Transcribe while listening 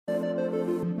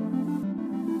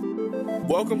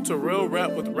Welcome to Real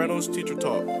Rap with Reynolds Teacher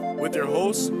Talk with your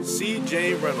host,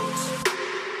 C.J. Reynolds.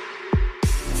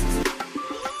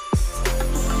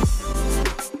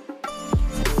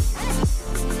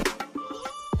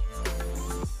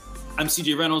 I'm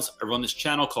C.J. Reynolds. I run this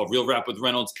channel called Real Rap with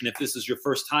Reynolds. And if this is your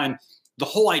first time, the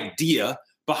whole idea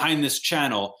behind this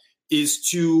channel is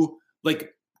to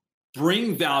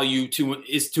bring value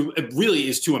is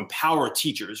to empower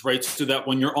teachers, right? So that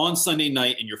when you're on Sunday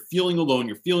night and you're feeling alone,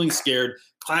 you're feeling scared,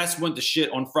 class went to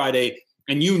shit on Friday,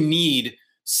 and you need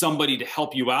somebody to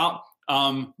help you out,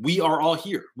 we are all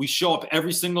here. We show up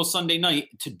every single Sunday night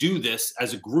to do this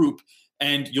as a group,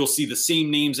 and you'll see the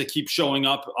same names that keep showing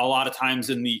up a lot of times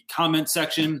in the comment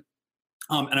section.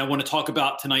 And I want to talk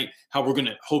about tonight how we're going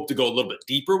to hope to go a little bit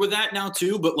deeper with that now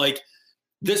too. But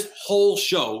this whole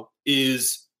show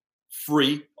is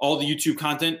free. All the YouTube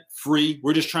content, free.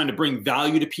 We're just trying to bring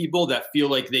value to people that feel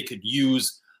like they could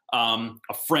use a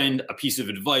friend, a piece of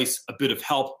advice, a bit of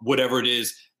help, whatever it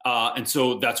is. And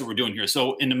so that's what we're doing here.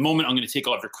 So in a moment, I'm going to take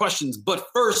all of your questions. But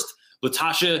first,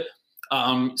 Latasha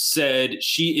said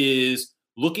she is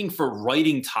looking for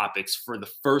writing topics for the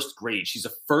first grade. She's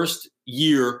a first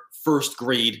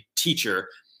grade teacher,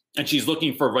 and she's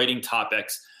looking for writing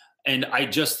topics. And I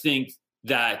just think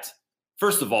that,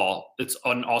 first of all, it's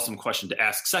an awesome question to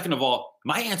ask. Second of all,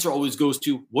 my answer always goes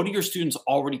to, what are your students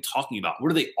already talking about?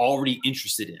 What are they already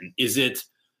interested in? Is it,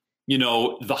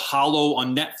 The Hollow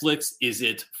on Netflix? Is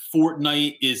it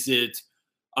Fortnite? Is it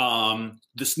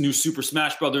this new Super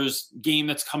Smash Brothers game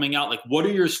that's coming out? What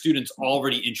are your students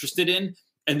already interested in?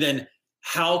 And then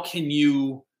how can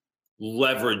you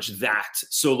leverage that?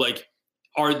 So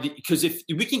because if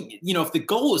we can, if the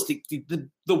goal is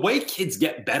the way kids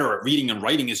get better at reading and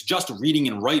writing is just reading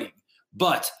and writing,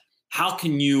 but how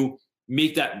can you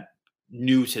make that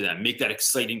new to them, make that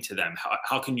exciting to them?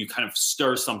 How can you kind of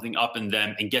stir something up in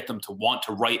them and get them to want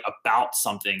to write about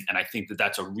something? And I think that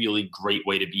that's a really great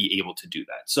way to be able to do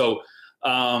that. So,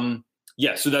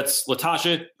 so that's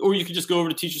Latasha, or you could just go over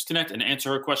to Teachers Connect and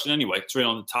answer her question anyway. It's right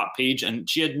on the top page, and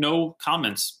she had no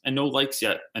comments and no likes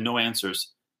yet and no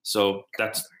answers. So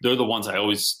they're the ones I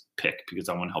always pick because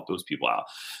I want to help those people out.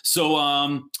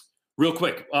 So real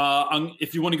quick,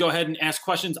 if you want to go ahead and ask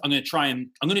questions, I'm going to try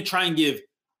and give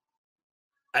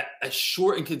as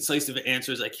short and concise of an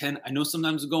answer as I can. I know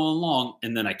sometimes we're going long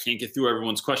and then I can't get through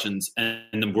everyone's questions, and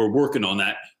then we're working on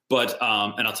that. But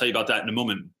and I'll tell you about that in a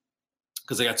moment,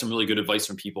 because I got some really good advice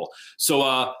from people.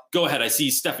 So go ahead. I see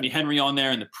Stephanie Henry on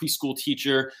there and the preschool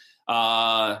teacher,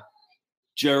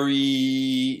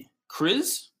 Jerry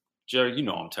Kriz. Jerry,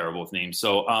 I'm terrible with names.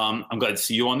 So I'm glad to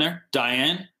see you on there.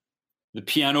 Diane, the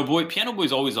piano boy. Piano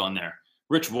boy's always on there.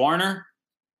 Rich Warner.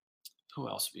 Who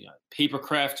else we got?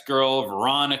 Papercraft girl,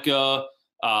 Veronica,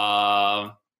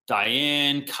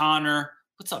 Diane, Connor.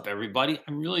 What's up, everybody?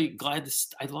 I'm really glad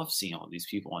I love seeing all these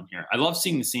people on here. I love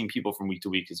seeing the same people from week to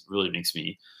week. It really makes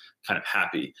me kind of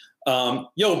happy.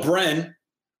 Bren,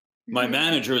 my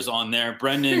manager, is on there.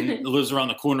 Brendan lives around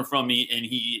the corner from me, and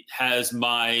he has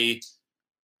my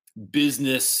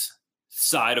business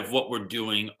side of what we're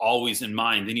doing always in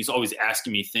mind. And he's always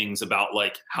asking me things about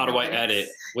how do I edit?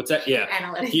 What's that? Yeah.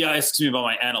 Analytics. He asks me about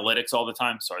my analytics all the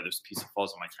time. Sorry, there's a piece of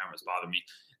fuzz on my camera that's bothering me.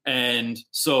 And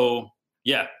so,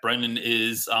 yeah, Brendan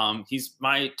is, he's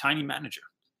my tiny manager.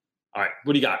 All right.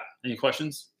 What do you got? Any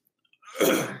questions?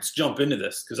 Let's jump into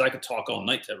this because I could talk all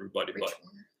night to everybody.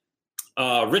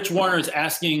 Rich Warner is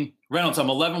asking, Reynolds, I'm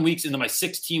 11 weeks into my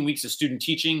 16 weeks of student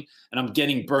teaching, and I'm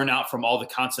getting burnout from all the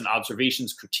constant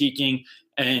observations, critiquing,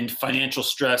 and financial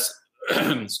stress,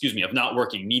 of not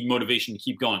working. Need motivation to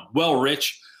keep going. Well,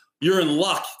 Rich, you're in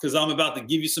luck because I'm about to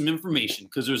give you some information,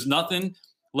 because there's nothing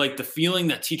like the feeling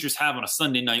that teachers have on a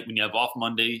Sunday night when you have off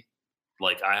Monday,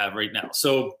 like I have right now.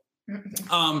 So,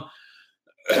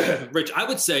 Rich, I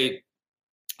would say,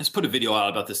 let's put a video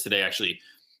out about this today, actually.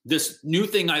 This new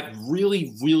thing I've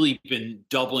really, really been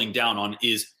doubling down on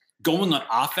is going on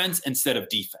offense instead of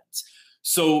defense.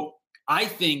 So I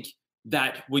think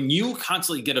that when you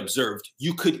constantly get observed,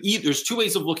 there's two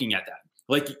ways of looking at that.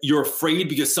 You're afraid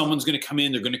because someone's going to come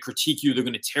in, they're going to critique you, they're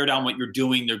going to tear down what you're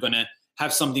doing, they're going to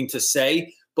have something to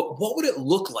say. But what would it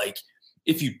look like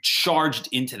if you charged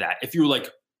into that? If you were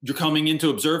you're coming in to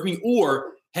observe me,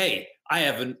 or, hey, I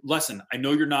have a lesson. I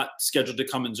know you're not scheduled to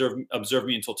come and observe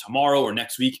me until tomorrow or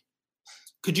next week.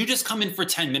 Could you just come in for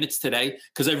 10 minutes today?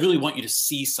 Because I really want you to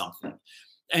see something.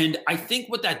 And I think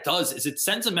what that does is it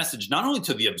sends a message not only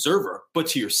to the observer, but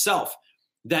to yourself,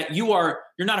 that you're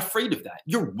not afraid of that.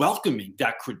 You're welcoming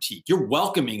that critique. You're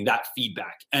welcoming that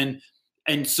feedback. And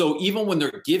so even when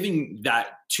they're giving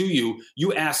that to you,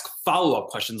 you ask follow-up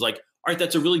questions like, all right,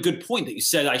 that's a really good point that you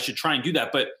said I should try and do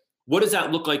that. But what does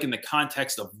that look like in the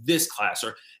context of this class?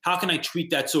 Or how can I tweak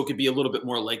that so it could be a little bit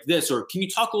more like this? Or can you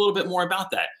talk a little bit more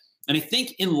about that? And I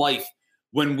think in life,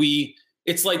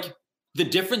 it's like the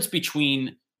difference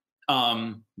between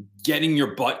getting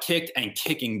your butt kicked and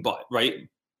kicking butt, right?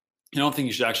 I don't think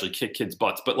you should actually kick kids'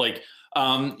 butts, but like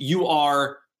you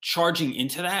are charging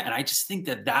into that. And I just think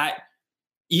that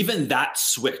even that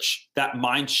switch, that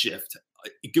mind shift,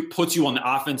 it puts you on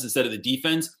the offense instead of the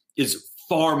defense is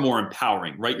far more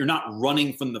empowering, right? You're not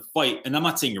running from the fight. And I'm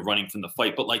not saying you're running from the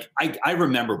fight, but like, I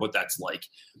remember what that's like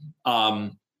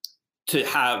to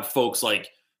have folks like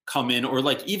come in, or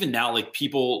like even now, like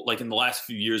people like in the last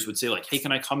few years would say like, hey,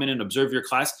 can I come in and observe your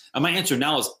class? And my answer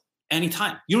now is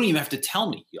anytime. You don't even have to tell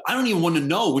me. I don't even want to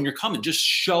know when you're coming. Just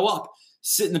show up,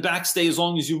 sit in the back, stay as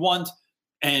long as you want,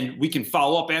 and we can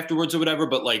follow up afterwards or whatever.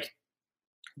 But like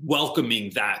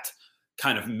welcoming that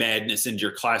kind of madness into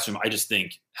your classroom, I just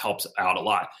think helps out a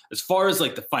lot. As far as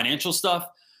like the financial stuff,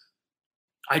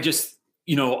 I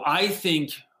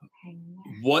think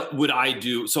what would I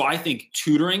do? So I think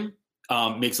tutoring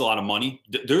makes a lot of money.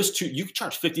 You can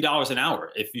charge $50 an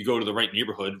hour if you go to the right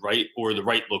neighborhood, right? Or the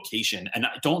right location. And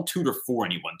don't tutor for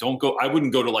anyone. I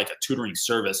wouldn't go to like a tutoring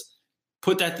service.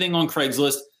 Put that thing on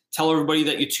Craigslist, tell everybody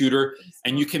that you tutor,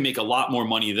 and you can make a lot more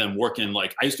money than working.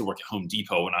 Like I used to work at Home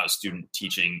Depot when I was student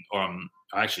teaching.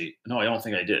 Actually, no, I don't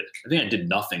think I did. I think I did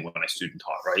nothing when I student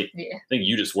taught, right? Yeah. I think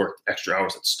you just worked extra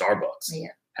hours at Starbucks. Yeah.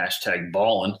 Hashtag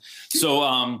ballin'. So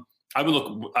I would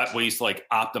look at ways to like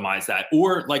optimize that.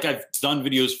 Or like I've done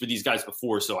videos for these guys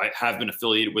before, so I have been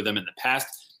affiliated with them in the past.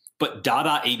 But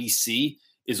Dada ABC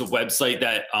is a website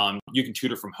that you can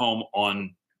tutor from home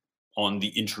on the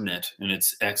internet, and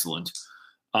it's excellent.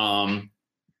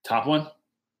 Top one?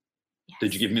 Yes.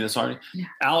 Did you give me this already? Yeah.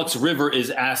 Alex River is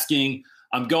asking,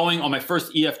 I'm going on my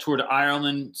first EF tour to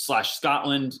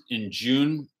Ireland/Scotland in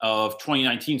June of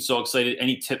 2019. So excited.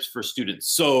 Any tips for students?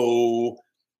 So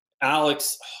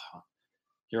Alex,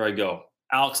 here I go.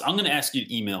 Alex, I'm going to ask you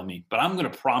to email me, but I'm going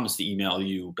to promise to email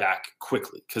you back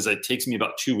quickly because it takes me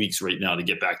about 2 weeks right now to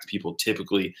get back to people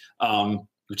typically,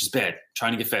 which is bad.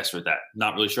 Trying to get faster at that.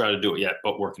 Not really sure how to do it yet,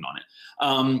 but working on it.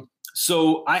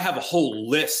 So I have a whole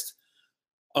list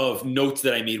of notes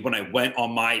that I made when I went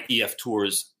on my EF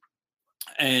tours.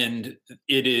 And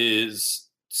it is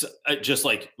just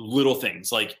like little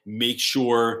things, like make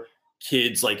sure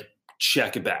kids like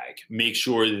check a bag, make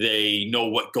sure they know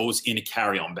what goes in a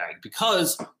carry-on bag.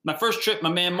 Because my first trip, my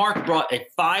man Mark brought a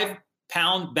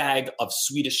 5-pound bag of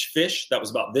Swedish fish that was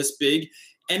about this big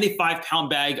and a 5-pound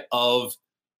bag of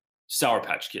Sour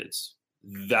Patch Kids.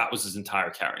 That was his entire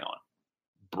carry-on,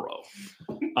 bro.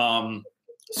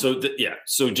 So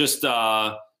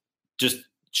just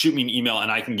shoot me an email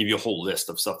and I can give you a whole list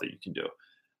of stuff that you can do.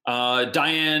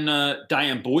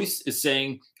 Diane Boyce is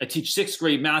saying, I teach 6th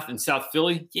grade math in South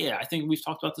Philly. Yeah, I think we've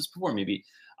talked about this before, maybe.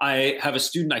 I have a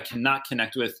student I cannot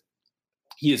connect with.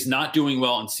 He is not doing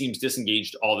well and seems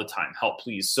disengaged all the time. Help,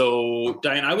 please. So,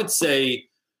 Diane, I would say,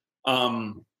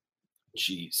 I'm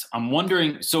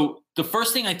wondering. So the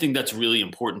first thing I think that's really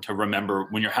important to remember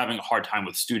when you're having a hard time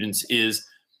with students is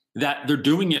that they're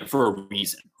doing it for a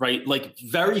reason, right? Like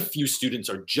very few students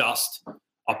are just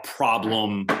a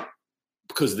problem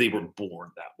because they were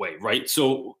born that way, right?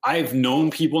 So I've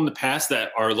known people in the past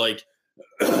that are like,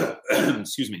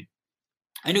 excuse me.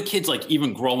 I knew kids like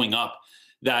even growing up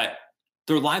that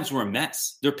their lives were a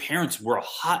mess. Their parents were a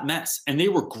hot mess and they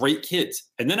were great kids.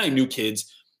 And then I knew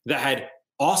kids that had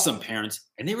awesome parents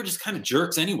and they were just kind of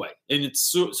jerks anyway. And it's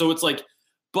so it's like,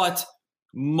 but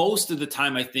most of the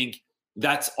time I think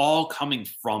that's all coming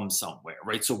from somewhere,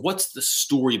 right? So what's the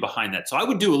story behind that? So I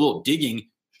would do a little digging,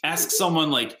 ask someone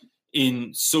like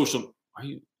in social, are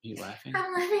you laughing?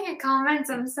 I'm laughing at comments.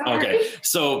 I'm sorry. Okay.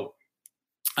 So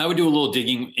I would do a little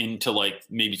digging into like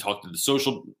maybe talk to the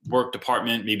social work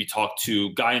department, maybe talk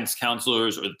to guidance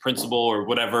counselors or the principal or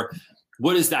whatever.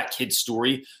 What is that kid's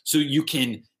story? So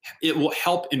it will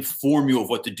help inform you of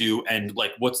what to do and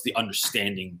like what's the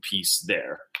understanding piece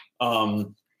there.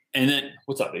 And then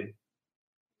what's up, baby?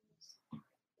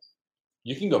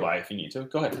 You can go by if you need to.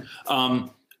 Go ahead.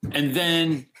 And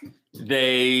then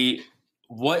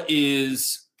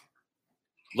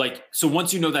so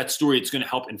once you know that story, it's going to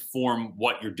help inform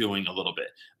what you're doing a little bit.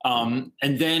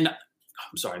 And then,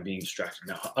 I'm sorry, I'm being distracted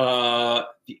now.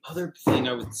 The other thing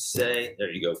I would say,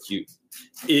 there you go, cute,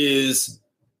 is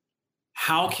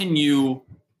how can your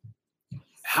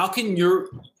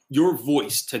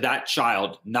voice to that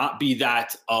child not be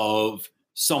that of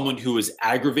someone who is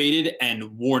aggravated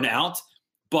and worn out,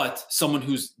 but someone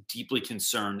who's deeply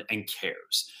concerned and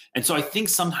cares. And so I think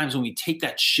sometimes when we take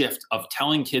that shift of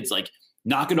telling kids like,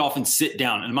 knock it off and sit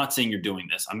down. And I'm not saying you're doing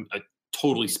this. I'm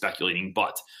totally speculating,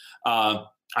 but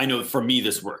I know for me,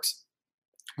 this works.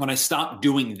 When I stop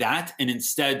doing that and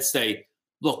instead say,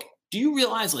 look, do you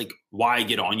realize like why I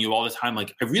get on you all the time?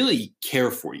 Like, I really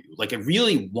care for you. Like, I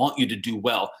really want you to do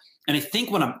well. And I think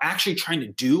what I'm actually trying to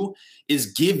do is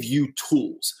give you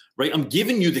tools, right? I'm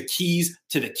giving you the keys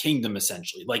to the kingdom,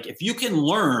 essentially. Like, if you can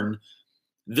learn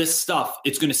this stuff,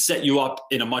 it's going to set you up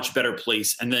in a much better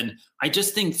place. And then I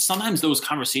just think sometimes those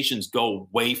conversations go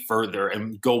way further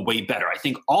and go way better. I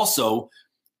think also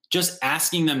just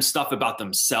asking them stuff about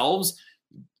themselves,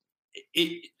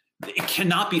 it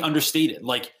cannot be understated.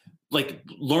 Like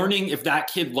learning if that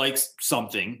kid likes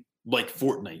something like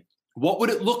Fortnite, what would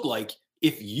it look like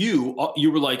if you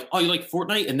were like, oh, you like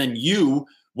Fortnite? And then you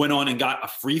went on and got a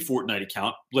free Fortnite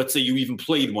account. Let's say you even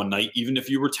played one night, even if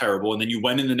you were terrible. And then you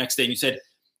went in the next day and you said,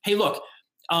 hey, look,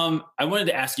 I wanted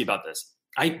to ask you about this.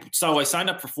 So I signed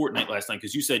up for Fortnite last night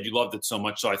because you said you loved it so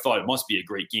much. So I thought it must be a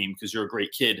great game because you're a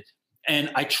great kid.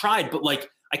 And I tried, but like,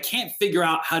 I can't figure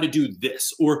out how to do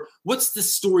this, or what's the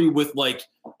story with like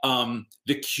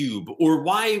the cube, or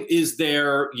why is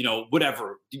there,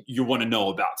 whatever you want to know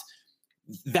about.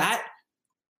 That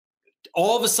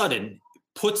all of a sudden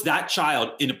puts that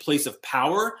child in a place of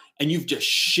power, and you've just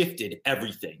shifted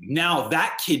everything. Now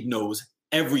that kid knows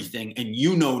everything and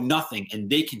you know nothing, and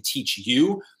they can teach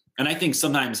you. And I think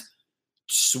sometimes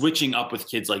switching up with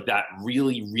kids like that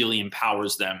really, really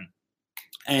empowers them.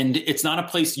 And it's not a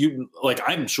place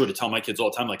I'm sure to tell my kids all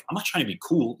the time, like, I'm not trying to be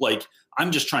cool. Like, I'm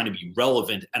just trying to be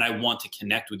relevant, and I want to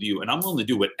connect with you. And I'm willing to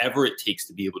do whatever it takes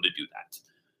to be able to do that.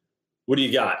 What do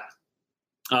you got?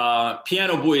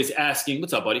 Piano Boy is asking,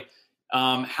 what's up, buddy?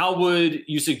 How would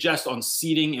you suggest on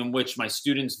seating in which my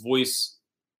student's voice,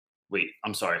 let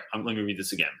me read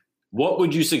this again. What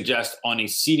would you suggest on a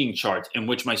seating chart in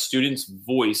which my student's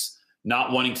voice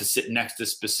not wanting to sit next to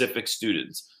specific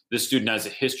students? This student has a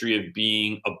history of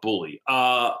being a bully.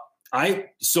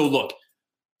 So look,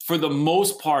 for the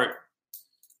most part,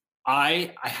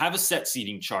 I have a set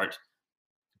seating chart,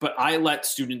 but I let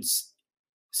students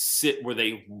sit where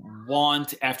they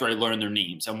want after I learn their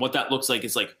names. And what that looks like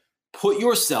is like, put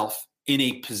yourself in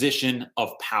a position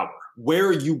of power. Where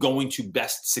are you going to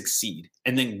best succeed?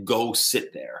 And then go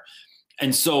sit there.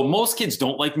 And so most kids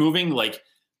don't like moving, like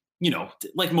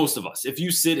most of us. If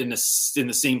you sit in the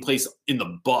same place in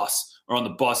the bus or on the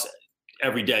bus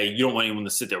every day, you don't want anyone to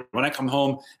sit there. When I come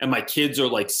home and my kids are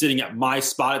like sitting at my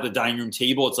spot at the dining room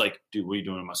table, it's like, dude, what are you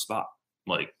doing in my spot?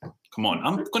 Like, come on,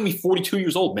 I'm going to be 42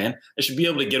 years old, man. I should be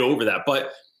able to get over that.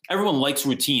 But everyone likes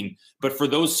routine. But for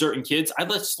those certain kids, I'd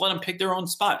just let them pick their own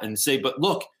spot and say, but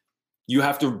look, you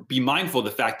have to be mindful of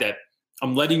the fact that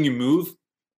I'm letting you move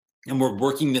and we're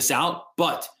working this out.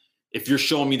 But if you're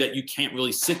showing me that you can't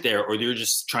really sit there, or you're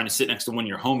just trying to sit next to one of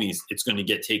your homies, it's going to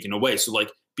get taken away. So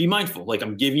like, be mindful. Like,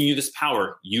 I'm giving you this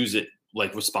power, use it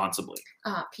like responsibly.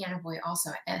 Piano Boy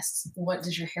also asks, what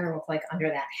does your hair look like under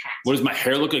that hat? What does my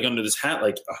hair look like under this hat?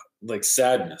 Like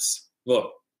sadness.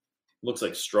 Look, looks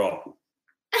like straw.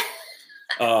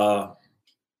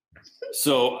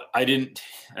 So I didn't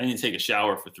take a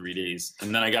shower for 3 days,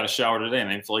 and then I got a shower today, and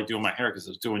I didn't feel like doing my hair because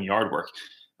I was doing yard work.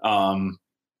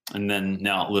 And then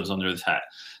now it lives under this hat.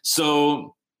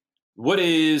 So what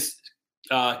is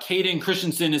Caden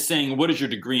Christensen is saying, what is your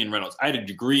degree in Reynolds? I had a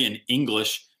degree in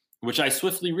English, which I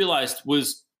swiftly realized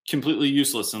was completely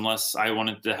useless unless I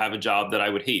wanted to have a job that I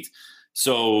would hate.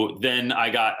 So then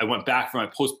I went back for my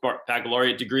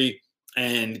post-baccalaureate degree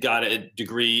and got a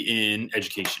degree in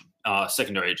education,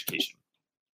 secondary education.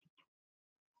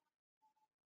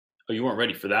 Oh, you weren't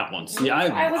ready for that one. See, I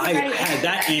had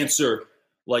that answer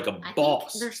like a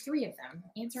boss. There's 3 of them.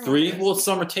 Answer 3? Well, it's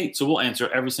Summer Tate, so we'll answer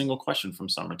every single question from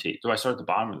Summer Tate. Do I start at the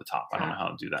bottom or the top? I don't know how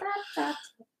to do that.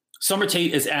 Summer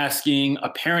Tate is asking, a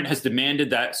parent has demanded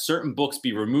that certain books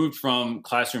be removed from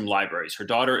classroom libraries. Her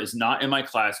daughter is not in my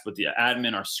class, but the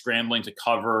admin are scrambling to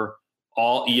cover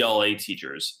all ELA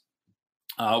teachers.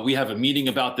 We have a meeting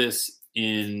about it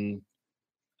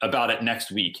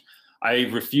next week. I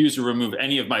refuse to remove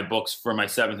any of my books for my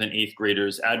 7th and 8th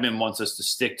graders. Admin wants us to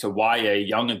stick to YA,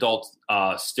 young adult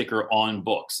sticker on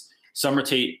books. Summer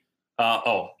Tate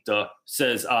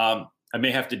says, I may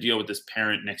have to deal with this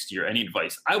parent next year. Any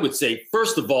advice? I would say,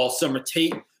 first of all, Summer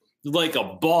Tate, like a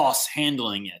boss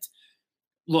handling it.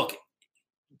 Look,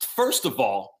 first of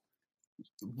all,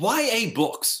 YA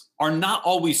books are not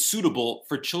always suitable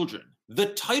for children. The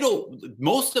title,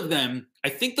 most of them, I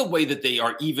think the way that they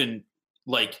are even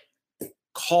like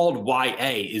called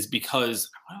YA is because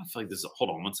I don't feel like this.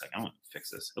 Hold on one second. I'm going to fix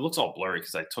this. It looks all blurry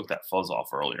because I took that fuzz off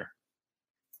earlier.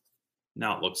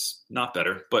 Now it looks not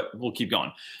better, but we'll keep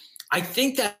going. I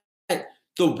think that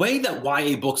the way that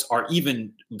YA books are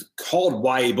even called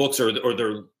YA books, or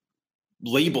they're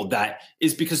labeled that,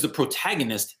 is because the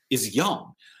protagonist is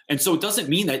young. And so it doesn't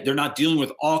mean that they're not dealing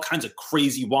with all kinds of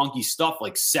crazy, wonky stuff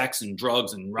like sex and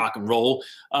drugs and rock and roll.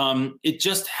 It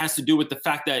just has to do with the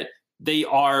fact that they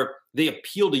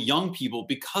appeal to young people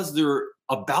because they're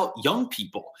about young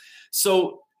people.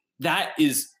 So that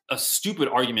is a stupid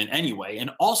argument anyway.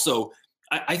 And also,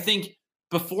 I think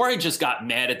before I just got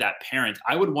mad at that parent,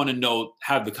 I would want to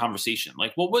have the conversation.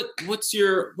 Like, well, what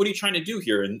are you trying to do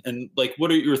here? And like,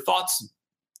 what are your thoughts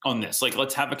on this? Like,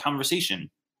 let's have a conversation.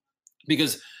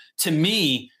 Because to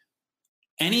me,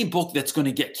 any book that's going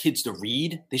to get kids to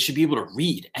read, they should be able to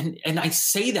read. And I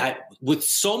say that with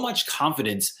so much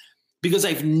confidence because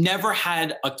I've never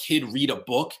had a kid read a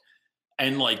book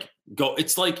and like go,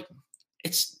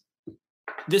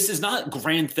 this is not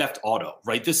Grand Theft Auto,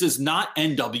 right? This is not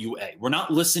NWA. We're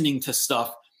not listening to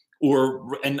stuff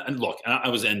and look, I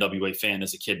was an NWA fan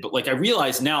as a kid, but like I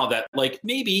realize now that like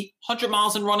maybe 100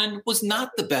 Miles and Running was not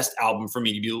the best album for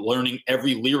me to be learning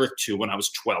every lyric to when I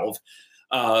was 12,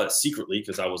 secretly,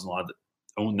 because I wasn't allowed to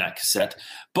own that cassette.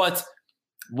 But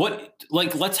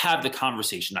let's have the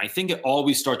conversation. I think it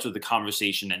always starts with the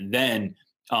conversation, and then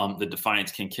the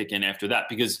defiance can kick in after that,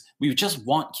 because we just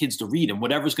want kids to read, and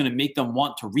whatever's going to make them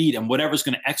want to read and whatever's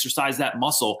going to exercise that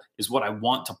muscle is what I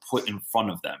want to put in front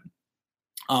of them.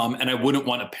 And I wouldn't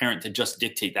want a parent to just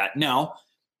dictate that. Now,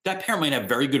 that parent might have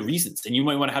very good reasons, and you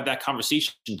might want to have that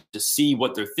conversation to see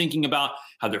what they're thinking about,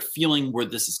 how they're feeling, where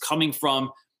this is coming from.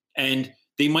 And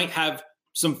they might have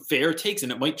some fair takes,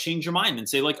 and it might change your mind and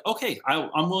say like, okay,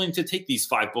 I'm willing to take these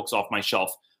 5 books off my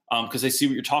shelf because I see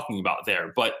what you're talking about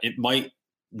there, but it might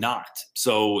not.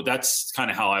 So that's kind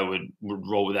of how I would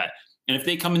roll with that. And if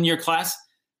they come into your class,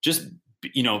 just,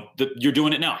 you're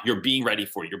doing it now. You're being ready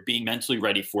for it. You're being mentally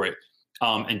ready for it.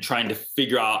 And trying to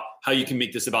figure out how you can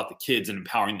make this about the kids and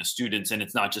empowering the students. And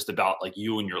it's not just about like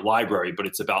you and your library, but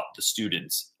it's about the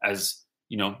students as,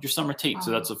 your summer Tate.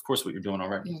 So that's of course what you're doing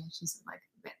already. Yeah, she doesn't like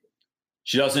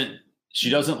it. She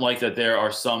doesn't like that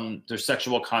there's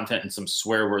sexual content and some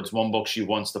swear words. One book she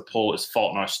wants to pull is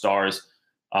Fault in Our Stars.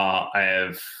 I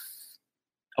have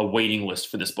a waiting list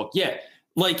for this book. Yeah.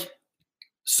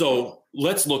 So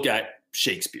let's look at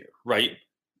Shakespeare, right?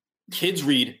 Kids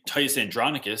read Titus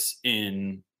Andronicus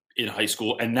in high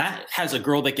school, and that has a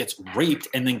girl that gets raped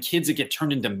and then kids that get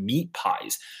turned into meat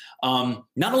pies.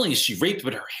 Not only is she raped,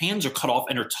 but her hands are cut off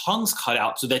and her tongue's cut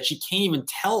out so that she can't even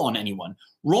tell on anyone.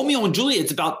 Romeo and Juliet,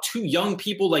 it's about 2 young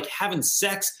people like having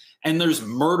sex, and there's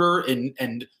murder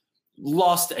and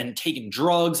lust and taking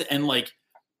drugs and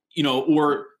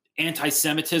or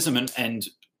anti-Semitism and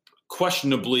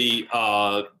questionably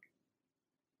I'm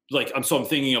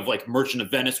thinking of like Merchant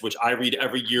of Venice, which I read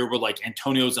every year, where like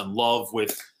Antonio's in love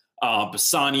with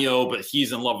Bassanio, but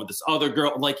he's in love with this other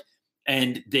girl,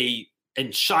 and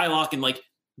Shylock, and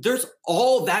there's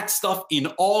all that stuff in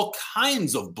all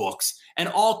kinds of books and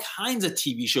all kinds of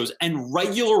TV shows and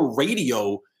regular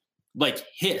radio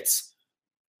hits.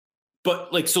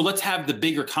 But so let's have the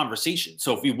bigger conversation.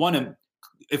 So if we want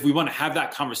to have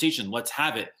that conversation, let's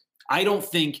have it. I don't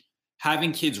think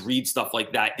having kids read stuff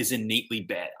like that is innately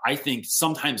bad. I think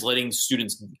sometimes letting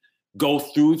students go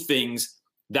through things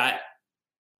that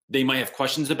they might have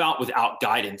questions about without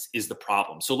guidance is the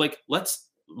problem. So let's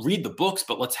read the books,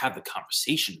 but let's have the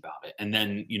conversation about it and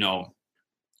then,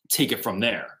 take it from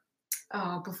there.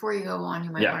 Before you go on,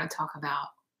 you might want to talk about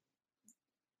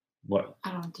what?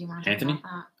 I don't know. Do you want to talk Anthony? about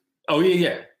that? Oh,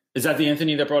 yeah. Is that the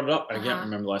Anthony that brought it up? I can't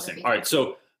remember the last name. All right.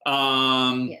 So,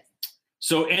 Yes.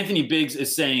 So Anthony Biggs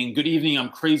is saying, good evening. I'm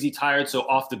crazy tired, so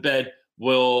off the bed.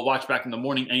 We'll watch back in the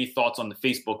morning. Any thoughts on the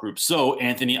Facebook group? So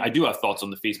Anthony, I do have thoughts on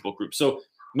the Facebook group. So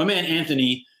my man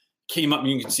Anthony came up, and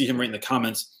you can see him right in the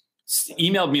comments,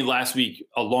 emailed me last week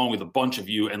along with a bunch of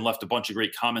you and left a bunch of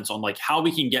great comments on how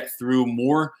we can get through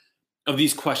more of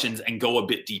these questions and go a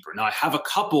bit deeper. Now I have a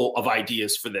couple of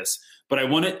ideas for this, but I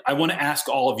want to ask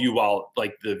all of you while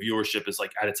the viewership is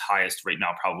at its highest right now,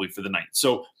 probably for the night.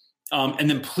 So and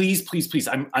then please,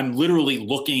 I'm literally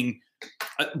looking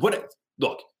at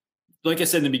look, like I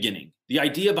said in the beginning, the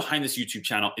idea behind this YouTube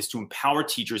channel is to empower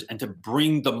teachers and to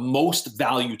bring the most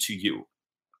value to you.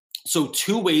 So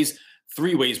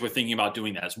 3 ways we're thinking about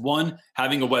doing that is 1,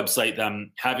 having a website that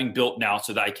I'm having built now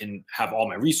so that I can have all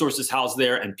my resources housed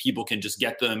there and people can just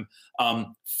get them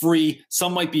free.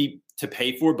 Some might be to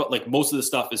pay for, but most of the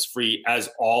stuff is free, as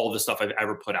all of the stuff I've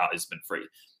ever put out has been free.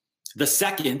 The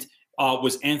second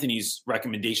was Anthony's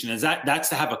recommendation, is that's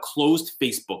to have a closed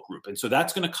Facebook group. And so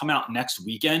that's going to come out next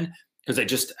weekend because I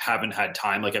just haven't had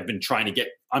time. I'm trying to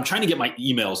get my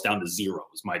emails down to 0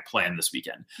 is my plan this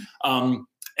weekend.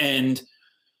 And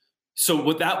So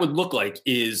what that would look like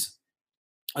is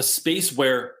a space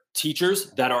where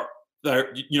teachers that are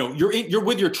you're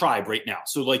with your tribe right now.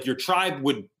 So like your tribe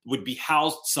would be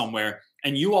housed somewhere,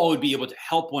 and you all would be able to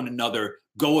help one another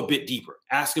go a bit deeper,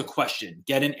 ask a question,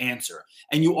 get an answer.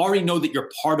 And you already know that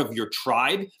you're part of your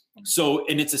tribe. So,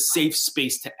 and it's a safe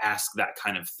space to ask that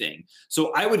kind of thing.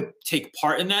 So I would take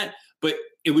part in that, but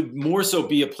it would more so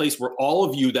be a place where all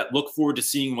of you that look forward to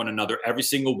seeing one another every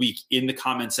single week in the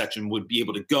comment section would be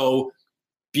able to go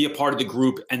be a part of the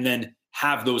group and then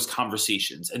have those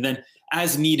conversations. And then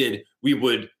as needed, we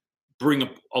would bring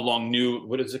along new,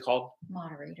 what is it called?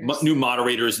 Moderators. New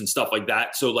moderators and stuff like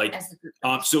that. So like, As the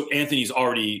group so Anthony's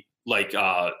already like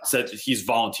said he's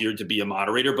volunteered to be a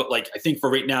moderator, but like, I think for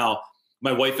right now,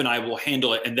 my wife and I will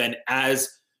handle it. And then as,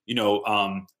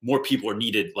 more people are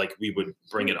needed, like we would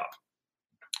bring it up.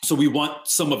 So we want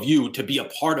some of you to be a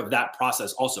part of that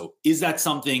process also. Is that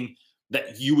something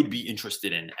that you would be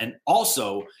interested in? And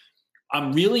also,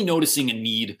 I'm really noticing a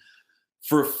need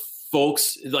for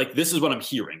folks, like this is what I'm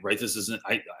hearing, right? This isn't,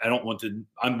 I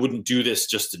wouldn't do this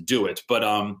just to do it, but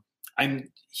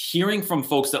I'm hearing from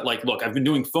folks that like, look, I've been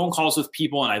doing phone calls with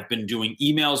people and I've been doing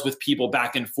emails with people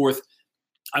back and forth.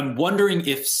 I'm wondering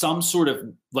if some sort of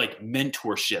like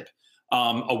mentorship,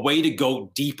 a way to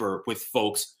go deeper with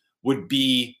folks would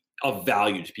be of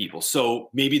value to people. So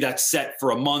maybe that's set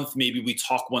for a month. Maybe we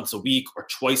talk once a week or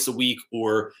twice a week,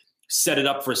 or set it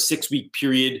up for a 6-week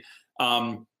period.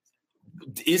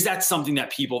 Is that something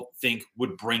that people think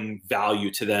would bring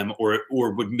value to them or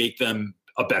would make them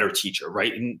a better teacher,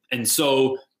 right? And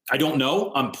so I don't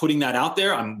know. I'm putting that out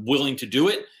there. I'm willing to do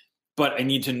it, but I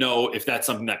need to know if that's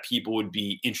something that people would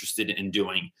be interested in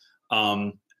doing.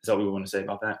 Is that what we want to say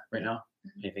about that right now?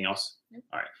 Anything else?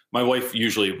 All right. My wife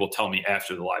usually will tell me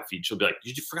after the live feed, she'll be like,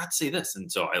 you forgot to say this.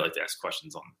 And so I like to ask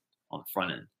questions on the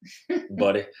front end,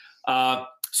 buddy.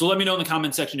 So let me know in the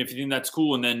comment section if you think that's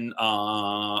cool, and then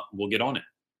we'll get on it.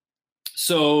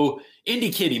 So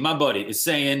Indie Kitty, my buddy, is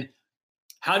saying,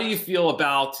 how do you feel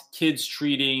about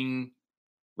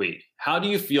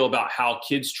how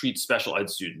kids treat special ed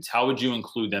students? How would you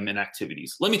include them in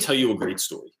activities? Let me tell you a great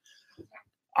story.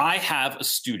 I have a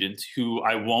student who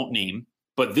I won't name,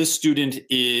 but this student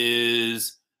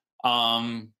is, how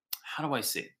do I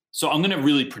say it? So I'm going to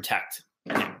really protect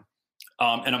him.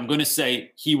 And I'm going to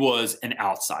say he was an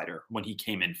outsider when he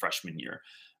came in freshman year.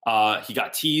 He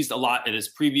got teased a lot at his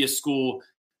previous school.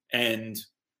 And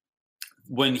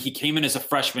when he came in as a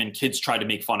freshman, kids tried to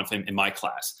make fun of him in my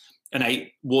class. And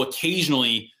I will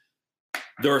occasionally,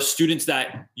 there are students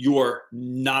that you're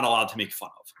not allowed to make fun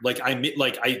of. Like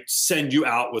I send you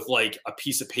out with like a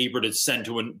piece of paper to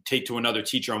take to another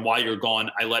teacher. And while you're gone,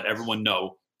 I let everyone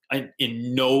know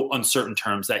in no uncertain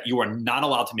terms that you are not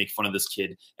allowed to make fun of this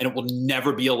kid, and it will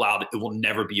never be allowed. It will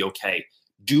never be okay.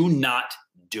 Do not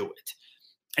do it.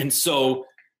 And so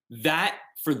that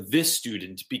for this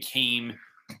student became,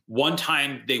 one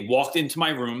time they walked into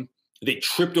my room, they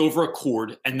tripped over a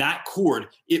cord, and that cord,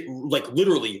 it like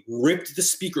literally ripped the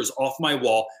speakers off my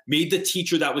wall, made the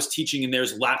teacher that was teaching in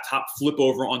their's laptop flip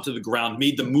over onto the ground,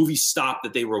 made the movie stop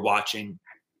that they were watching.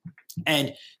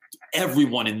 And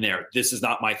everyone in there, this is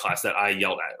not my class that I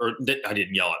yelled at, or that I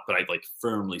didn't yell at, but I like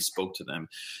firmly spoke to them.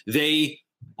 They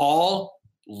all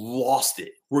lost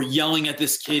it. We're yelling at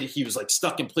this kid. He was like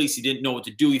stuck in place. He didn't know what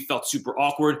to do. He felt super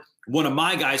awkward. One of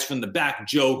my guys from the back,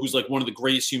 Joe, who's like one of the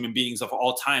greatest human beings of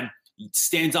all time,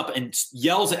 stands up and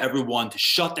yells at everyone to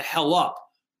shut the hell up.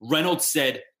 Reynolds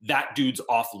said, that dude's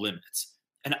off limits.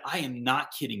 And I am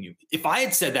not kidding you. If I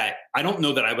had said that, I don't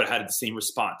know that I would have had the same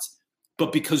response.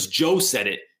 But because Joe said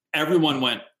it, everyone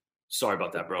went, sorry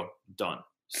about that, bro. Done.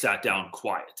 Sat down,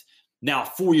 quiet. Now,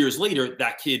 4 years later,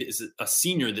 that kid is a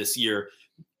senior this year,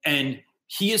 and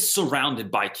he is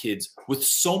surrounded by kids with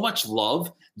so much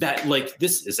love that, like,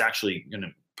 this is actually going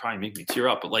to probably make me tear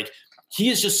up, but like, he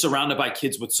is just surrounded by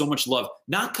kids with so much love,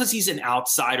 not because he's an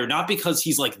outsider, not because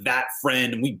he's like that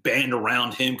friend and we band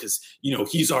around him because, you know,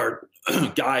 he's our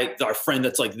guy, our friend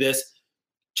that's like this,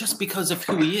 just because of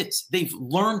who he is. They've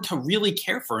learned to really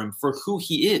care for him for who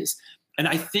he is. And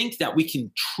I think that we can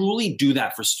truly do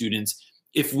that for students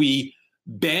if we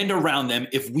band around them,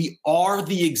 if we are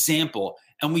the example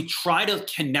and we try to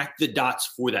connect the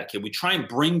dots for that kid. We try and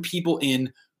bring people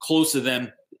in close to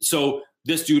them. So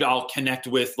this dude I'll connect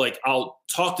with, like I'll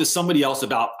talk to somebody else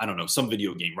about, I don't know, some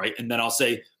video game, right? And then I'll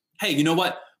say, hey, you know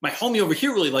what? My homie over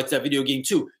here really likes that video game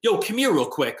too. Yo, come here real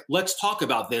quick. Let's talk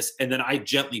about this. And then I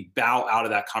gently bow out of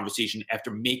that conversation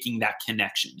after making that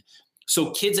connection.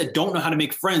 So kids that don't know how to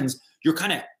make friends, you're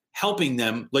kind of helping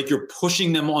them, like you're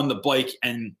pushing them on the bike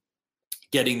and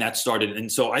getting that started.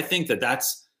 And so I think that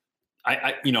that's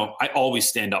I always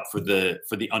stand up for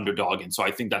the underdog. And so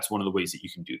I think that's one of the ways that you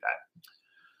can do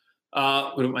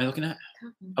that. What am I looking at?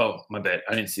 Oh, my bad.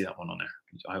 I didn't see that one on there.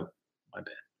 My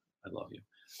bad. I love you.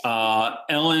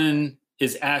 Ellen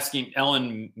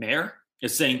Mayer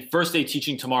is saying, first day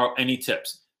teaching tomorrow, any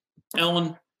tips?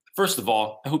 Ellen, first of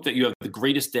all, I hope that you have the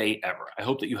greatest day ever. I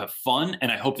hope that you have fun,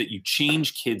 and I hope that you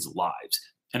change kids' lives.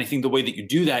 And I think the way that you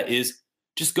do that is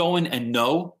just go in and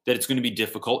know that it's going to be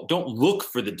difficult. Don't look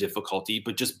for the difficulty,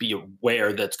 but just be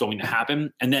aware that's going to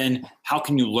happen. And then how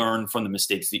can you learn from the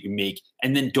mistakes that you make?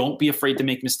 And then don't be afraid to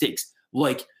make mistakes.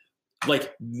 Like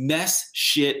mess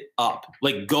shit up.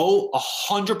 Like go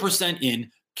 100%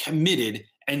 in, committed.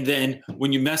 And then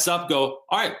when you mess up, go,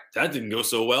 all right, that didn't go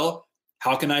so well.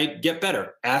 How can I get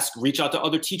better? Reach out to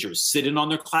other teachers, sit in on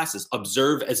their classes,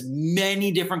 observe as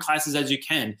many different classes as you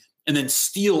can, and then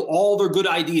steal all their good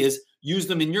ideas, use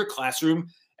them in your classroom.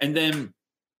 And then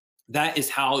that is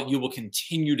how you will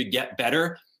continue to get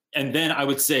better. And then I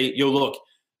would say, look,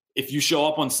 if you show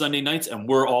up on Sunday nights and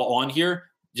we're all on here,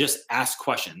 just ask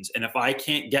questions. And if I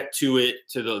can't get to it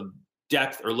to the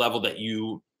depth or level that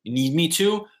you need me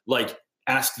to, like,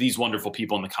 ask these wonderful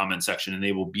people in the comment section and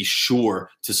they will be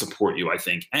sure to support you, I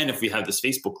think. And if we have this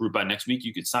Facebook group by next week,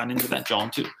 you could sign into that,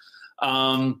 John, too.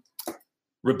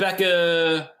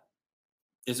 Rebecca,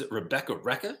 is it Rebecca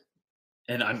Recca?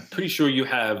 And I'm pretty sure you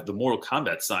have the Mortal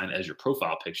Kombat sign as your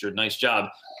profile picture. Nice job.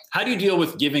 How do you deal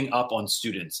with giving up on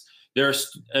students? There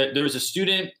was a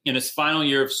student in his final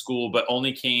year of school, but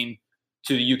only came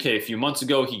to the UK a few months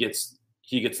ago. He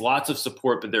gets lots of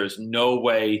support, but there's no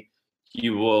way he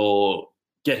will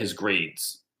get his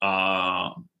grades.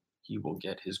 He will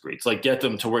get his grades, like get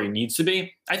them to where he needs to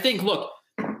be. I think, look,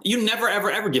 you never, ever,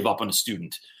 ever give up on a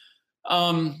student.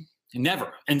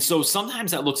 Never. And so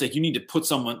sometimes that looks like you need to put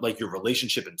someone, like, your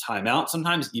relationship in timeout.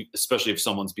 Sometimes, especially if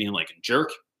someone's being like a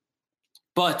jerk,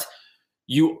 but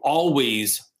you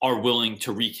always are willing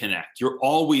to reconnect.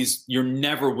 You're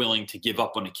never willing to give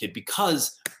up on a kid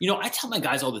because, I tell my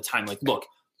guys all the time, like, look,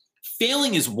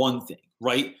 failing is one thing,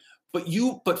 right?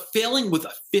 But failing with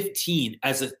a 15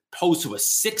 as opposed to a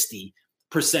 60%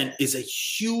 is a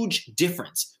huge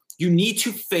difference. You need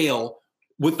to fail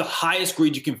with the highest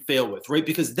grade you can fail with, right?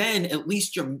 Because then at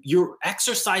least you're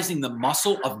exercising the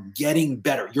muscle of getting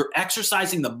better. You're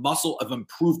exercising the muscle of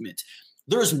improvement.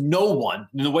 There's no one,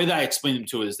 and the way that I explain them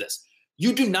to it is this: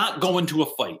 you do not go into a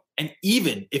fight, and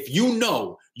even if you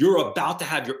know you're about to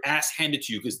have your ass handed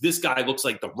to you because this guy looks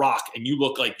like The Rock and you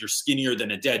look like you're skinnier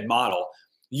than a dead model,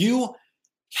 you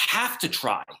have to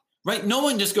try, right? No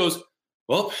one just goes,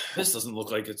 well, this doesn't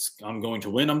look like I'm going to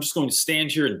win. I'm just going to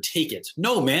stand here and take it.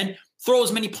 No, man, throw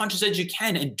as many punches as you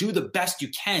can and do the best you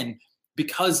can,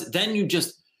 because then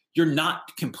you're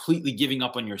not completely giving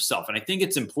up on yourself. And I think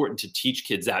it's important to teach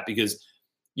kids that, because,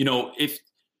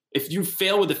 if you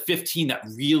fail with a 15, that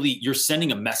really, you're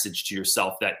sending a message to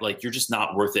yourself that, like, you're just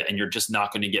not worth it and you're just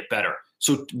not going to get better.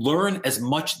 So learn as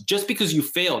much. Just because you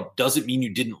failed doesn't mean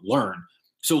you didn't learn.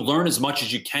 So learn as much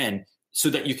as you can so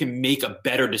that you can make a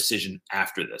better decision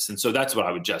after this. And so that's what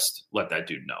I would just let that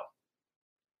dude know.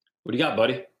 What do you got,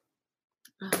 buddy?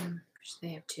 They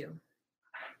have two.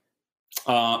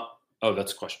 Oh,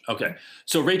 that's a question. Okay.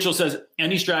 So Rachel says,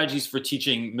 any strategies for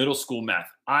teaching middle school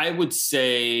math? I would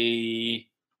say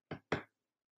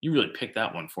you really picked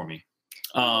that one for me.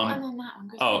 I'm on that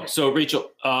one. So Rachel,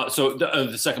 so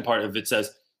the second part of it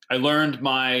says, I learned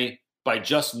by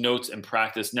just notes and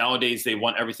practice. Nowadays, they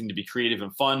want everything to be creative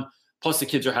and fun. Plus, the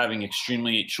kids are having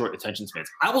extremely short attention spans.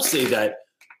 I will say that,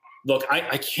 look,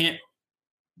 I can't.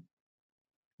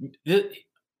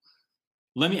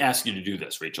 Let me ask you to do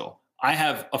this, Rachel. I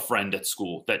have a friend at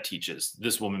school that teaches,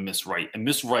 this woman, Miss Wright. And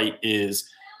Miss Wright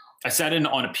I sat in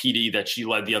on a PD that she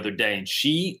led the other day, and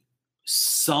she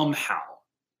somehow,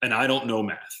 and I don't know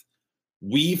math,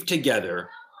 weave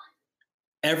together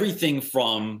everything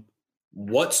from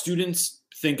what students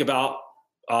think about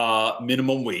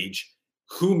minimum wage,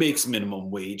 who makes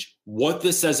minimum wage, what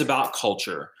this says about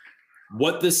culture,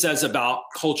 what this says about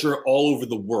culture all over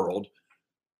the world,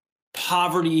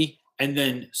 poverty, and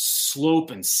then slope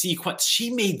and sequence.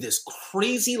 She made this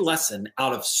crazy lesson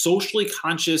out of socially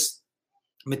conscious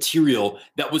material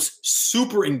that was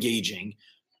super engaging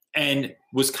and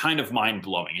was kind of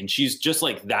mind-blowing. And she's just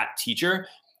like that teacher.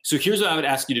 So here's what I would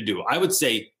ask you to do. I would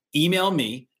say, email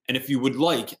me. And if you would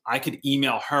like, I could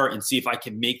email her and see if I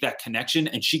can make that connection,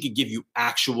 and she could give you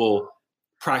actual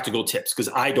practical tips, because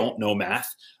I don't know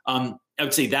math. I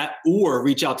would say that, or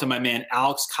reach out to my man,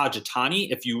 Alex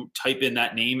Kajitani. If you type in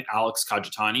that name, Alex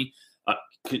Kajitani,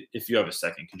 if you have a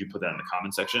second, could you put that in the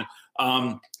comment section?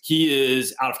 He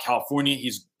is out of California.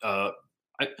 He's, I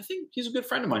I think he's a good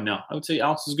friend of mine now. I would say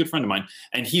Alex is a good friend of mine,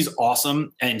 and he's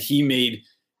awesome. And he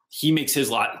makes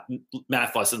his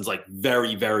math lessons like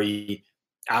very, very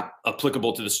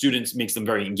applicable to the students, makes them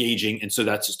very engaging. And so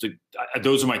that's just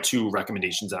those are my two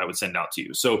recommendations that I would send out to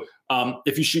you. So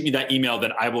if you shoot me that email,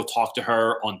 then I will talk to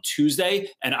her on Tuesday,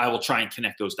 and I will try and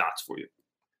connect those dots for you.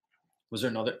 Was there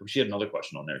another? She had another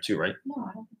question on there too, right? No,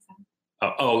 I don't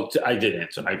think so. I did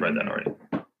answer. I read that already.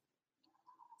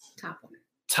 Top one.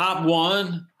 Top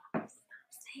one.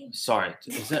 Sorry,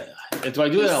 is that? Do I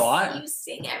do that a lot? You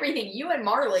sing everything. You and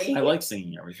Marley. I like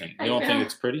singing everything. You don't think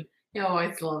it's pretty? No,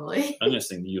 it's lovely. I'm gonna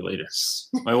sing to you later.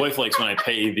 My wife likes when I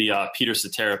play the Peter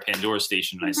Cetera Pandora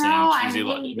station and I sing cheesy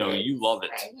love. You know, you love it.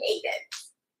 I hate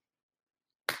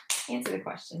it. Answer the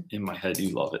question. In my head,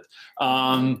 you love it.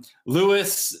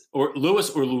 Louis or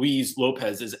Louise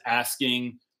Lopez is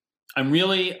asking, I'm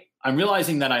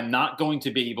realizing that I'm not going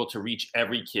to be able to reach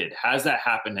every kid. Has that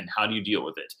happened, and how do you deal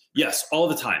with it? Yes, all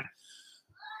the time.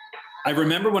 I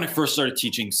remember when I first started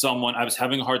teaching someone, I was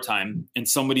having a hard time, and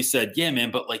somebody said, yeah,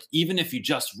 man, but like, even if you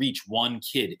just reach one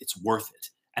kid, it's worth it.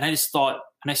 And I just thought,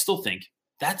 and I still think,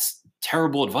 that's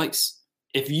terrible advice.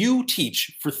 If you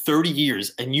teach for 30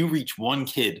 years and you reach one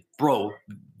kid, bro,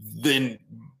 then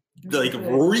like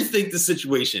rethink the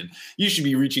situation. You should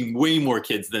be reaching way more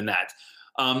kids than that.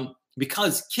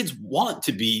 Because kids want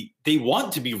to be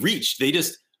reached.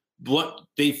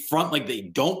 They front like they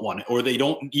don't want it, or they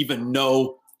don't even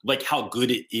know like how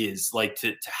good it is like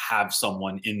to have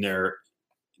someone in there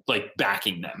like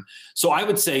backing them. So I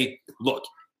would say, look,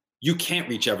 you can't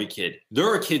reach every kid. There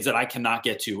are kids that I cannot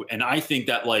get to. And I think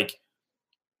that like,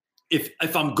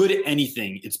 if I'm good at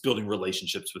anything, it's building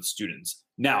relationships with students.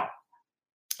 Now,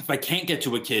 if I can't get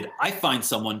to a kid, I find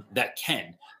someone that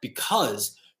can,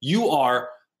 because you are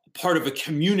part of a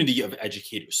community of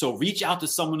educators. So reach out to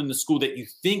someone in the school that you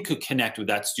think could connect with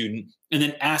that student, and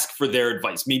then ask for their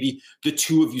advice. Maybe the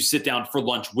two of you sit down for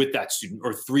lunch with that student,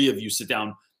 or three of you sit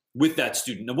down with that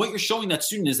student. And what you're showing that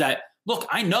student is that, look,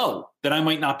 I know that I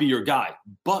might not be your guy,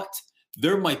 but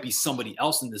there might be somebody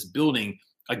else in this building,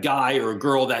 a guy or a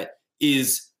girl that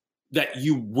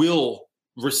you will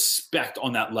respect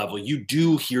on that level. You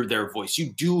do hear their voice.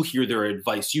 You do hear their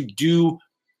advice. You do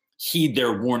heed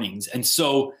their warnings. And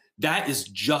so that is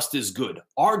just as good.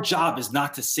 Our job is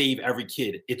not to save every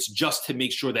kid. It's just to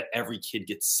make sure that every kid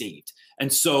gets saved.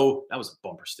 And so that was a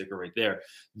bumper sticker right there.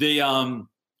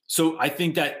 So I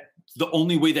think that the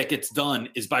only way that gets done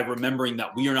is by remembering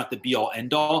that we are not the be all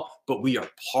end all, but we are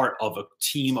part of a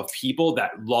team of people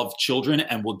that love children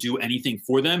and will do anything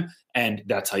for them. And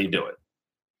that's how you do it.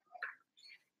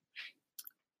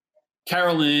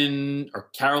 Caroline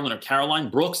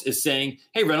Brooks is saying,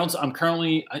 hey, Reynolds, I'm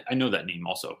currently, I know that name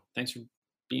also. Thanks for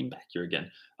being back here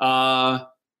again.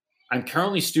 I'm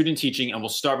currently student teaching and will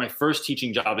start my first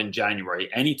teaching job in January.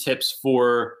 Any tips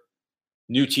for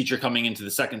new teacher coming into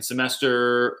the second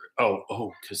semester?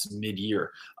 Oh, because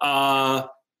mid-year. I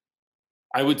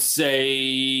would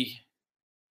say,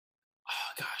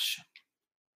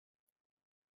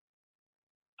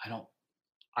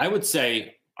 I would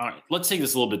say, all right, let's take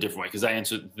this a little bit different way, because I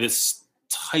answer this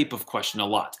type of question a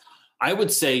lot. I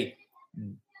would say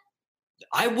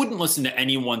I wouldn't listen to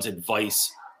anyone's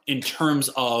advice in terms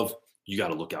of, you got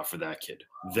to look out for that kid.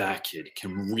 That kid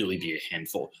can really be a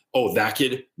handful. Oh, that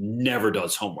kid never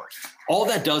does homework. All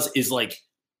that does is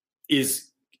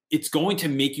it's going to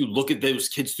make you look at those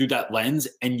kids through that lens,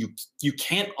 and you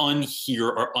can't unhear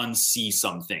or unsee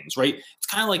some things, right? It's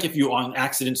kind of like if you on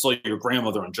accident saw your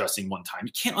grandmother undressing one time.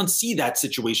 You can't unsee that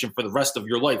situation for the rest of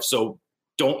your life. So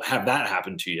don't have that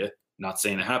happen to you. Not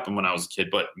saying it happened when I was a kid,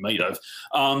 but it might have.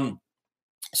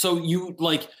 So you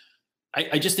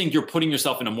I just think you're putting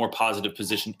yourself in a more positive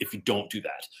position if you don't do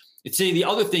that. I'd say the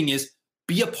other thing is,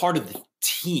 be a part of the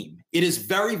team. It is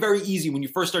very, very easy when you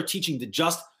first start teaching to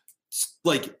just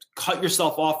cut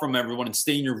yourself off from everyone and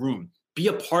stay in your room. Be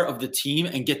a part of the team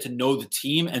and get to know the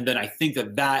team. And then I think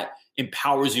that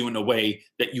empowers you in a way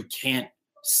that you can't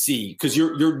see, because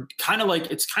you're kind of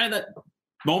like, it's kind of that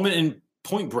moment in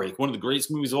Point Break, one of the greatest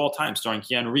movies of all time, starring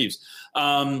Keanu Reeves.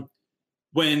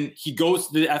 When he goes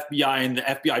to the FBI and the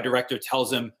FBI director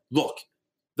tells him, look,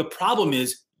 the problem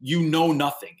is you know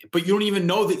nothing, but you don't even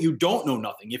know that you don't know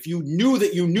nothing. If you knew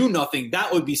that you knew nothing,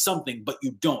 that would be something, but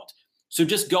you don't. So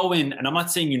just go in, and I'm not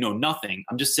saying you know nothing.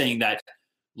 I'm just saying that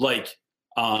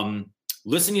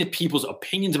listening to people's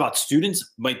opinions about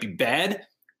students might be bad,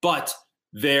 but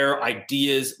their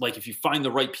ideas, like if you find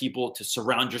the right people to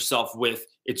surround yourself with,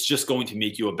 it's just going to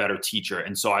make you a better teacher.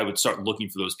 And so I would start looking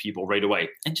for those people right away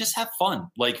and just have fun.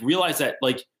 Realize that,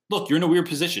 look, you're in a weird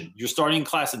position. You're starting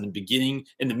class in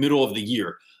the middle of the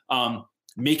year.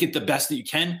 make it the best that you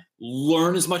can,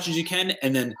 learn as much as you can,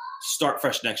 and then start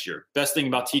fresh next year. Best thing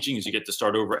about teaching is you get to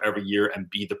start over every year and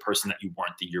be the person that you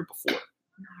weren't the year before.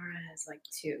 Nara has like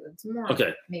 2. It's more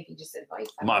Okay. maybe just advice.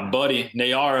 My buddy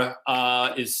Nayara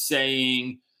is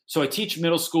saying, so I teach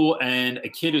middle school and a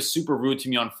kid is super rude to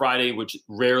me on Friday, which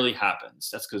rarely happens.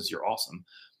 That's because you're awesome.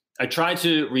 I tried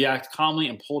to react calmly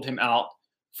and pulled him out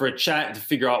for a chat to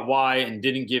figure out why and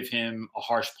didn't give him a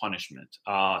harsh punishment.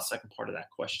 Second part of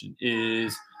that question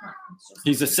is,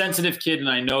 he's a sensitive kid and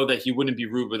I know that he wouldn't be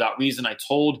rude without reason. I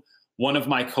told one of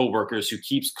my coworkers who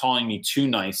keeps calling me too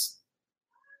nice.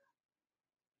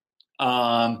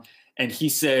 And he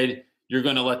said, you're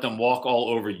going to let them walk all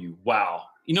over you. Wow.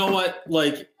 You know what?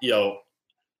 Like,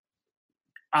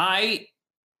 I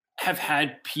have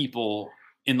had people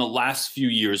in the last few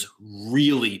years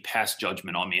really pass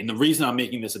judgment on me. And the reason I'm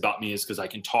making this about me is because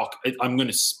I'm going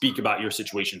to speak about your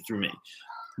situation through me,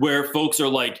 where folks are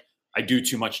like, I do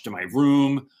too much to my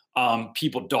room.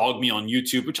 People dog me on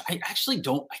YouTube, which I actually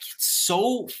don't. I get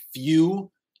so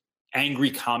few angry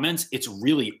comments. It's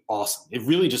really awesome. It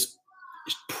really just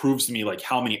proves to me like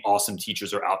how many awesome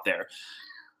teachers are out there.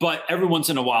 But every once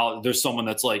in a while, there's someone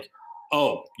that's like,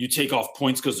 oh, you take off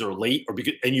points because they're late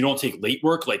and you don't take late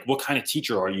work? Like, what kind of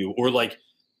teacher are you? Or like,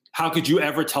 how could you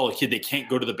ever tell a kid they can't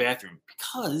go to the bathroom?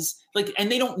 Because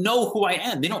and they don't know who I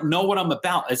am. They don't know what I'm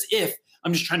about, as if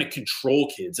I'm just trying to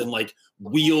control kids and like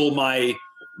wheel my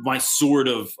sword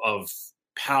of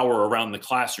power around the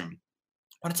classroom.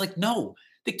 But it's like, no,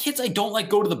 the kids I don't like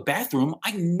go to the bathroom.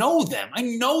 I know them. I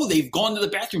know they've gone to the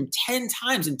bathroom 10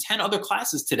 times in 10 other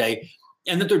classes today,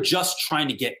 and that they're just trying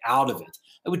to get out of it.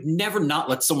 I would never not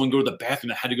let someone go to the bathroom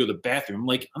that had to go to the bathroom.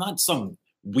 Like, I'm not some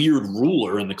weird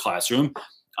ruler in the classroom.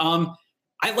 I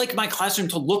like my classroom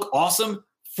to look awesome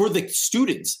for the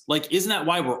students. Like, isn't that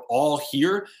why we're all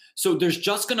here? So there's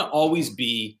just going to always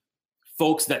be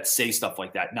folks that say stuff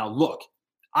like that. Now, look,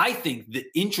 I think the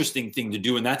interesting thing to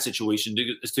do in that situation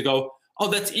is to go, oh,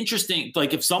 that's interesting.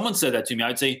 Like, if someone said that to me,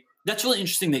 I'd say, that's really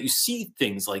interesting that you see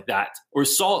things like that or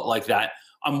saw it like that.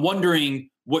 I'm wondering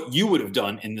what you would have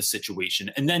done in this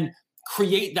situation, and then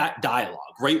create that dialogue,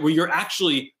 right? Where you're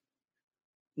actually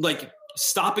like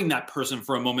stopping that person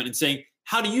for a moment and saying,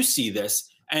 how do you see this?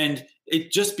 And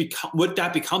it just what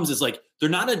that becomes is like, they're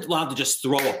not allowed to just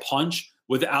throw a punch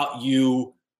without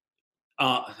you.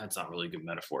 That's not really a good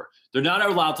metaphor. They're not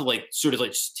allowed to like sort of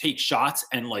like take shots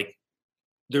and like,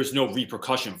 there's no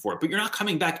repercussion for it, but you're not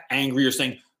coming back angry or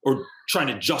saying, or trying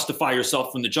to justify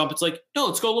yourself from the jump. It's like, no,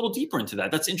 let's go a little deeper into that.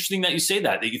 That's interesting that you say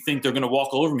that you think they're going to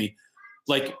walk all over me.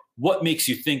 Like, what makes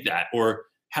you think that? Or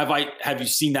have you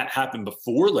seen that happen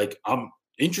before? Like, I'm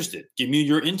interested. Give me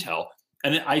your intel.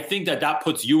 And I think that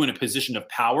puts you in a position of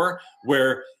power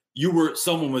where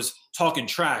someone was talking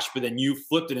trash, but then you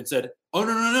flipped it and said, oh,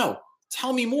 no.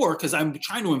 Tell me more, because I'm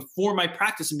trying to inform my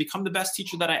practice and become the best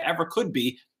teacher that I ever could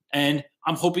be. And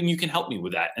I'm hoping you can help me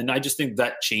with that. And I just think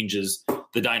that changes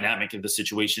the dynamic of the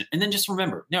situation. And then just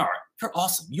remember, Nara, you're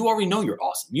awesome. You already know you're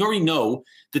awesome. You already know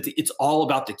that it's all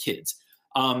about the kids.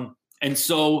 And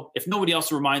so if nobody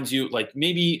else reminds you, like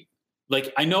maybe,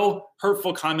 like I know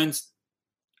hurtful comments,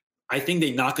 I think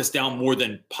they knock us down more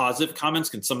than positive comments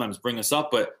can sometimes bring us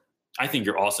up, but I think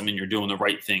you're awesome and you're doing the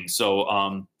right thing.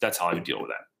 So that's how I would deal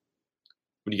with that.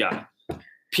 What do you got?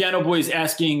 Piano Boy is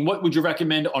asking, what would you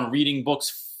recommend on reading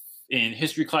books in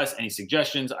history class? Any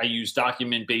suggestions? I use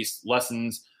document-based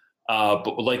lessons,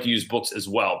 but would like to use books as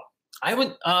well. I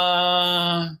would,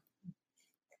 gosh,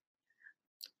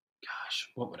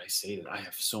 what would I say to that? I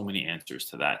have so many answers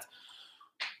to that.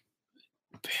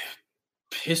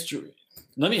 History.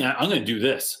 I'm going to do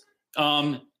this.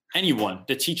 Anyone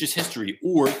that teaches history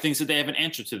or thinks that they have an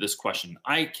answer to this question.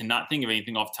 I cannot think of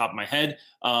anything off the top of my head.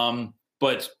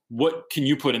 But what can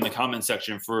you put in the comment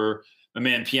section for my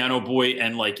man Piano Boy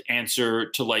and like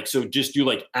answer to like, so just do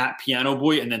like at Piano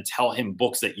Boy and then tell him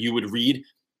books that you would read.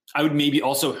 I would maybe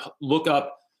also look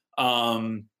up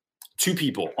 2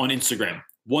 people on Instagram.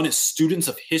 One is Students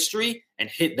of History, and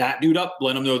hit that dude up.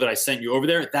 Let him know that I sent you over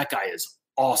there. That guy is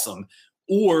awesome.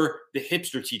 Or the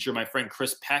Hipster Teacher, my friend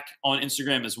Chris Peck on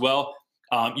Instagram as well.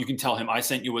 You can tell him I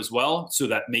sent you as well. So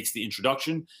that makes the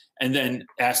introduction, and then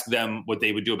ask them what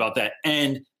they would do about that.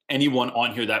 And anyone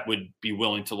on here that would be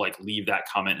willing to like leave that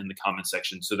comment in the comment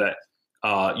section so that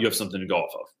you have something to go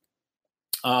off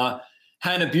of.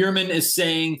 Hannah Bierman is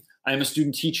saying, I am a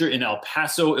student teacher in El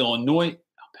Paso, Illinois.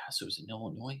 El Paso is in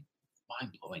Illinois?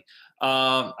 Mind blowing.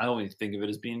 I don't even think of it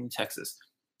as being in Texas.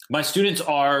 My students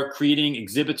are creating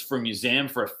exhibits for a museum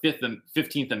for a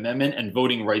 15th Amendment and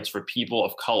voting rights for people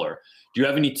of color. Do you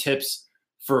have any tips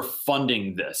for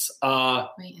funding this?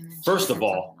 First of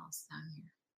all,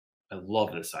 I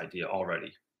love this idea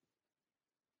already.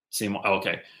 Same.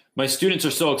 Okay. My students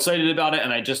are so excited about it,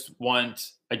 and I just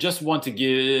want to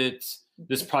get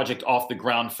this project off the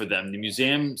ground for them. The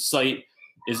museum site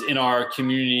is in our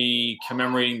community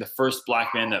commemorating the first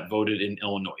Black man that voted in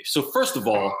Illinois. So first of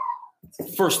all,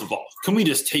 can we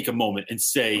just take a moment and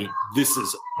say this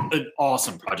is an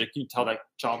awesome project? Can you tell that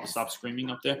child to stop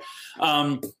screaming up there?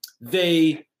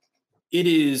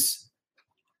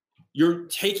 You're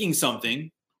taking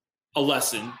something, a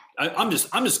lesson. I'm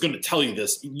just going to tell you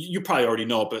this. You probably already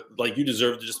know it, but like you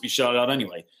deserve to just be shouted out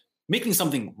anyway. Making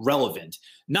something relevant,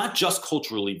 not just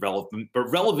culturally relevant, but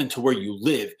relevant to where you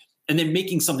live, and then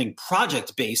making something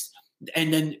project-based,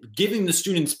 and then giving the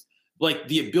students like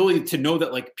the ability to know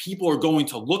that like people are going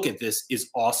to look at this is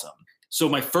awesome. So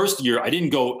my first year, I didn't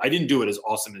do it as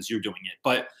awesome as you're doing it,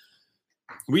 but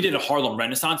we did a Harlem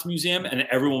Renaissance Museum, and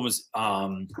everyone was,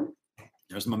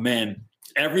 there's my man.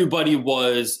 Everybody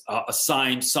was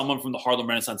assigned someone from the Harlem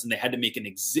Renaissance, and they had to make an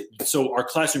exhibit. So our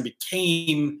classroom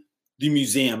became the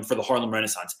museum for the Harlem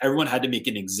Renaissance. Everyone had to make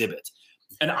an exhibit.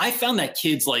 And I found that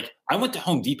kids, like, I went to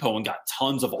Home Depot and got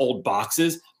tons of old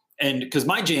boxes. And because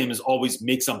my jam is always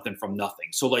make something from nothing.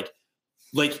 So like,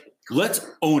 let's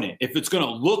own it. If it's going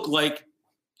to look like.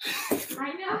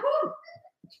 I know.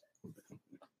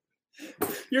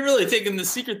 You're really taking the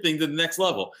secret thing to the next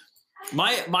level.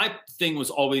 My thing was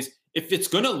always, if it's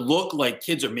going to look like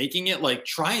kids are making it, like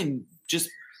try and just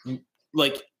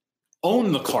like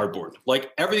own the cardboard.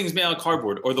 Like everything's made out of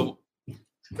cardboard, or the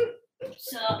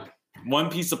one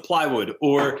piece of plywood,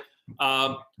 or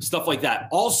stuff like that.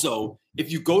 Also,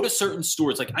 if you go to certain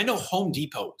stores, like I know Home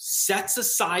Depot sets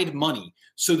aside money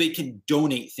so they can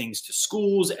donate things to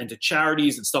schools and to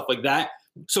charities and stuff like that.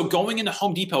 So going into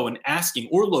Home Depot and asking,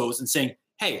 or Lowe's, and saying,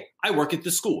 hey, I work at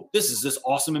this school. This is this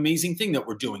awesome, amazing thing that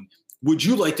we're doing. Would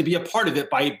you like to be a part of it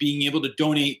by being able to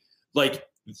donate like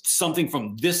something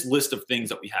from this list of things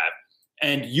that we have?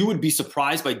 And you would be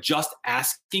surprised by just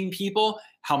asking people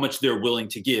how much they're willing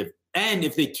to give. And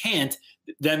if they can't,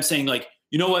 them saying like,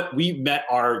 you know what, we met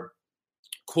our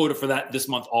quota for that this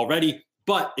month already.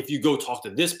 But if you go talk to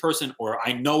this person, or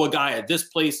I know a guy at this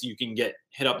place, you can get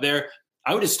hit up there.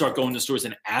 I would just start going to stores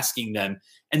and asking them.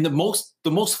 And the most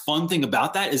fun thing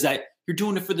about that is that you're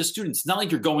doing it for the students. It's not like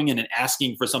you're going in and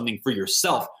asking for something for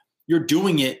yourself. You're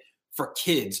doing it for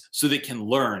kids so they can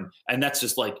learn. And that's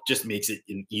just makes it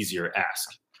an easier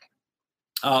ask.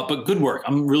 But good work.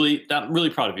 I'm really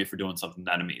proud of you for doing something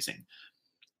that amazing.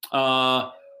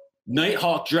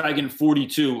 Nighthawk Dragon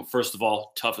 42. First of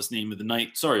all, toughest name of the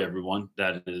night. Sorry, everyone.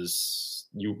 That is,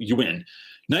 you win.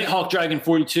 Nighthawk Dragon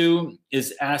 42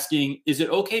 is asking, is it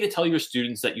okay to tell your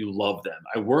students that you love them?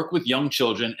 I work with young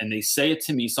children and they say it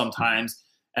to me sometimes,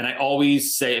 and I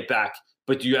always say it back.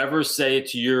 But do you ever say it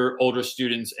to your older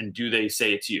students, and do they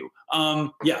say it to you?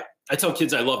 Yeah, I tell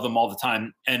kids I love them all the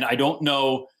time. And I don't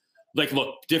know, like,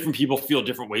 look, different people feel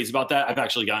different ways about that. I've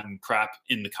actually gotten crap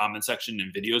in the comment section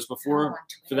in videos before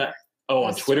for that. Oh,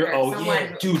 on Twitter? Oh,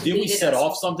 yeah. Dude, didn't we set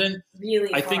off something?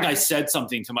 Really? I think I said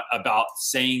something about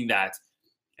saying that,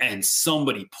 and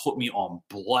somebody put me on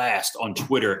blast on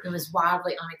Twitter. It was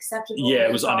wildly unacceptable. Yeah,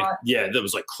 it was that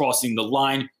was like crossing the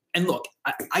line. And look,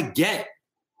 I get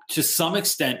to some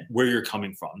extent where you're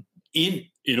coming from in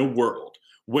a world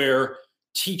where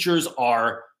teachers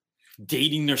are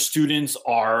dating their students,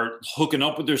 are hooking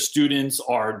up with their students,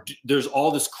 there's all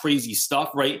this crazy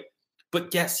stuff, right? But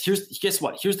guess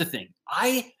what? Here's the thing.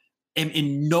 I am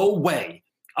in no way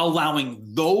allowing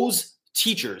those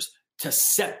teachers to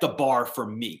set the bar for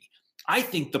me. I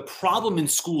think the problem in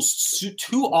schools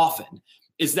too often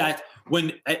is that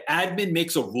when an admin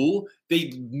makes a rule,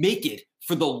 they make it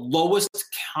for the lowest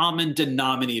common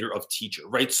denominator of teacher,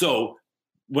 right? So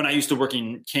when I used to work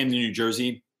in Camden, New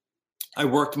Jersey, I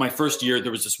worked my first year.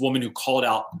 There was this woman who called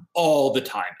out all the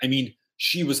time. I mean,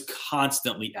 she was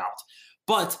constantly out.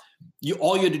 But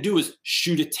all you had to do is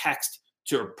shoot a text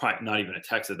to, or probably not even a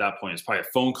text at that point, it's probably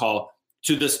a phone call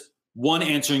to this one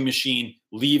answering machine,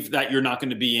 leave that you're not going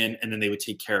to be in, and then they would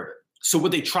take care of it. So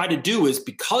what they try to do is,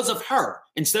 because of her,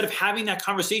 instead of having that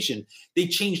conversation, they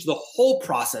changed the whole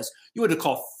process. You had to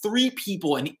call 3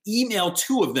 people and email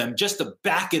 2 of them just to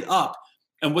back it up.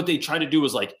 And what they try to do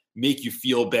is like make you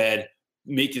feel bad,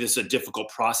 make this a difficult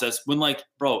process, when like,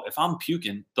 bro, if I'm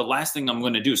puking, the last thing I'm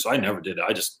going to do, so I never did it.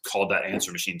 I just called that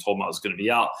answer machine, told them I was going to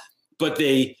be out. But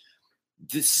they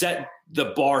set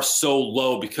the bar so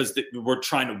low because we're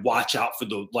trying to watch out for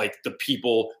the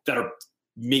people that are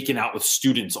making out with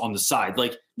students on the side.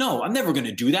 Like, no, I'm never going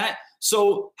to do that.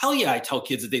 So hell yeah, I tell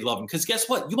kids that they love them, because guess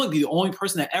what? You might be the only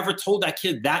person that ever told that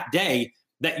kid that day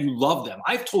that you love them.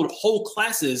 I've told whole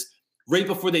classes right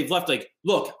before they've left, like,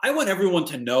 look, I want everyone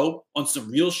to know on some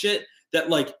real shit that,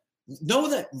 like, know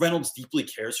that Reynolds deeply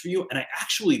cares for you and I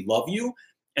actually love you.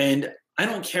 And I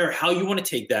don't care how you want to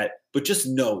take that, but just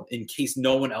know, in case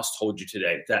no one else told you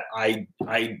today, that I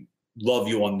love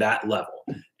you on that level.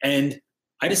 And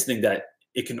I just think that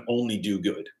it can only do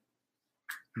good.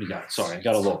 You got, sorry, I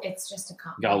got a little, It's just a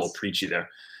compliment. got a little preachy there.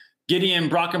 Gideon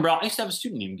Brockenbrow. I used to have a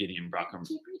student named Gideon Brockenbrow.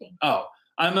 Keep reading. Oh,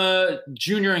 I'm a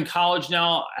junior in college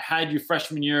now. I had you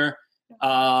freshman year,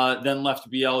 then left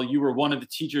BL. You were one of the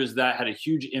teachers that had a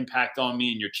huge impact on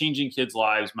me, and you're changing kids'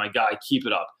 lives. My guy, keep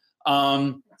it up. That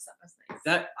was nice.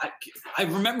 That I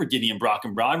remember Gideon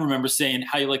Brockenbrow. I remember saying,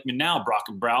 "How you like me now,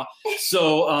 Brockenbrow?"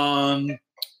 So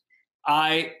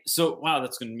wow,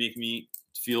 that's going to make me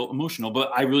feel emotional, but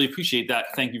I really appreciate that.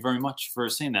 Thank you very much for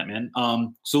saying that, man.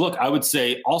 So look, I would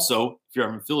say also, if you're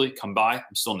ever in Philly, come by.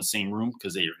 I'm still in the same room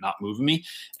because they're not moving me.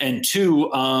 And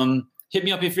two, hit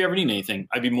me up if you ever need anything.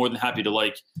 I'd be more than happy to,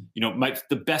 like,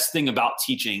 the best thing about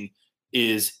teaching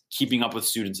is keeping up with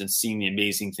students and seeing the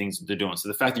amazing things that they're doing. So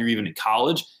the fact that you're even in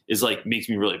college is, like, makes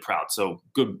me really proud. So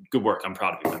good work. I'm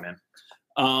proud of you, my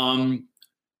man.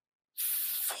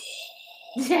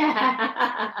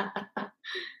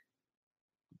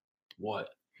 What?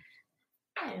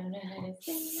 I don't know how to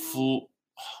say that.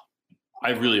 I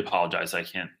really apologize. I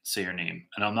can't say your name.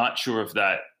 And I'm not sure if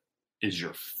that is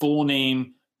your full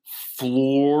name.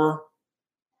 Floor.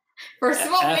 First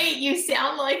of all, wait, you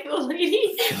sound like the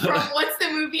lady from what's the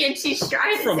movie, and she's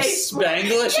trying to from say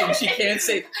Spanglish, and she can't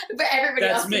say. But everybody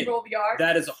That's else me. can roll the R.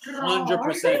 That is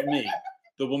 100% me.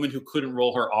 The woman who couldn't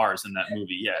roll her R's in that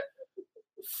movie yet.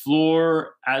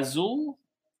 Floor Azul.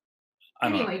 I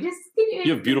don't know. Just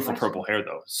you have beautiful purple hair,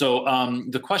 though. So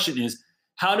the question is,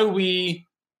 how do we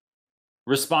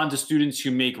respond to students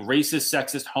who make racist,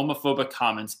 sexist, homophobic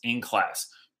comments in class?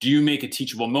 Do you make a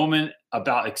teachable moment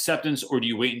about acceptance, or do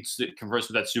you wait and converse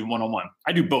with that student one-on-one?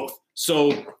 I do both.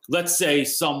 So let's say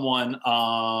someone,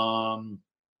 gosh,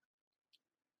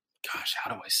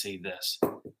 how do I say this?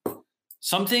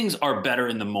 Some things are better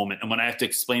in the moment, and when I have to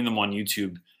explain them on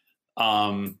YouTube,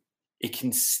 it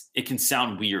can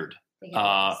sound weird.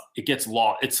 It gets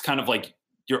lost. It's kind of like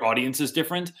your audience is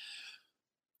different.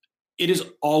 It is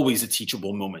always a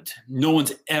teachable moment. No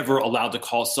one's ever allowed to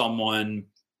call someone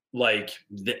like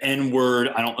the N-word.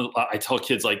 I tell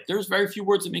kids, like, there's very few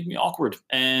words that make me awkward,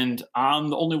 and I'm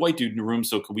the only white dude in the room,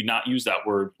 so could we not use that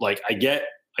word? Like, I get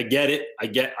it.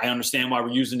 I understand why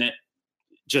we're using it.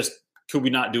 Just could we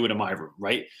not do it in my room,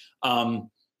 right?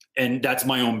 And that's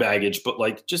my own baggage, but,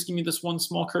 like, just give me this one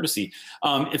small courtesy.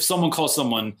 If someone calls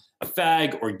someone a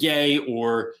fag or gay,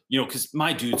 or, because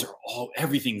my dudes are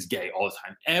everything's gay all the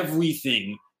time.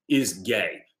 Everything is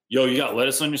gay. Yo, you got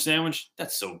lettuce on your sandwich?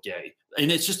 That's so gay. And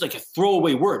it's just like a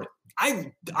throwaway word.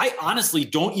 I honestly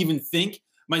don't even think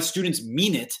my students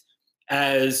mean it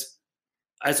as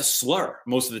a slur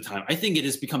most of the time. I think it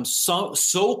has become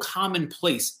so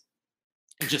commonplace,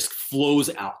 it just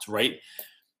flows out, right?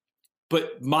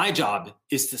 But my job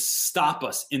is to stop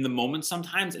us in the moment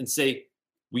sometimes and say,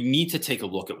 we need to take a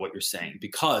look at what you're saying,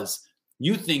 because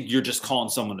you think you're just calling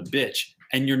someone a bitch,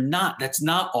 and you're not. That's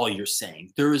not all you're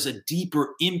saying. There is a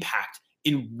deeper impact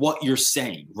in what you're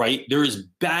saying, right? There is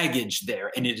baggage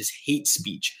there, and it is hate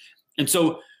speech. And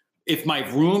so if my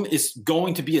room is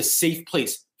going to be a safe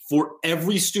place for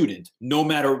every student, no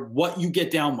matter what you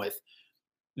get down with,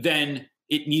 then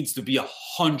it needs to be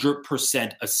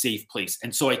 100% a safe place.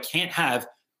 And so I can't have,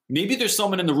 maybe there's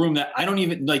someone in the room that I don't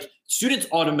even, like, students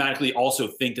automatically also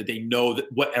think that they know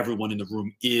that what everyone in the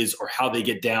room is, or how they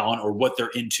get down, or what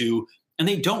they're into, and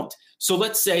they don't. So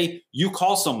let's say you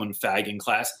call someone fag in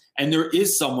class, and there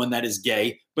is someone that is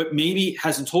gay, but maybe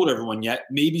hasn't told everyone yet,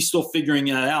 maybe still figuring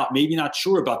that out, maybe not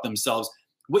sure about themselves.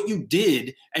 What you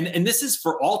did, and this is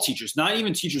for all teachers, not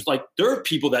even teachers, like, there are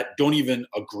people that don't even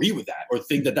agree with that or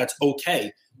think that that's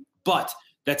okay, but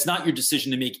that's not your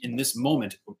decision to make in this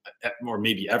moment, or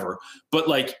maybe ever. But,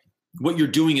 like, what you're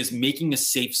doing is making a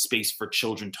safe space for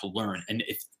children to learn. And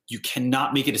if you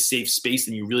cannot make it a safe space,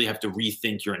 then you really have to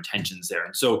rethink your intentions there.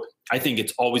 And so I think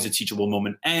it's always a teachable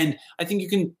moment. And I think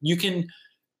you can,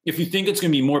 if you think it's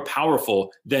going to be more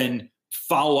powerful, then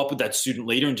follow up with that student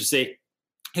later and just say,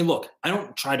 hey, look, I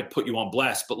don't try to put you on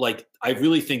blast, but, like, I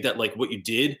really think that, like, what you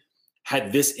did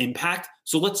had this impact.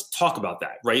 So let's talk about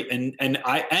that, right?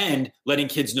 And letting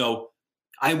kids know,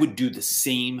 I would do the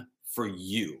same for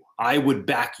you. I would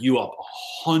back you up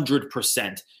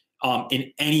 100%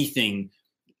 in anything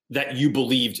that you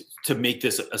believed to make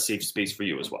this a safe space for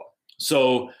you as well.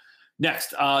 So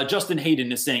next, Justin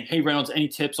Hayden is saying, hey, Reynolds, any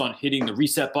tips on hitting the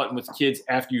reset button with kids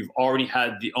after you've already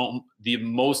had the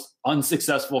most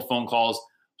unsuccessful phone calls,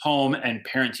 home, and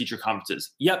parent-teacher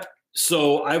conferences. Yep.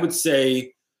 So I would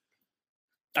say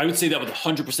that with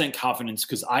 100% confidence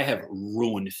because I have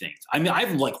ruined things. I mean,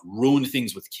 I've like ruined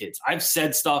things with kids. I've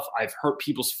said stuff. I've hurt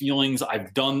people's feelings.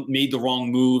 I've made the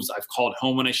wrong moves. I've called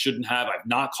home when I shouldn't have. I've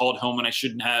not called home when I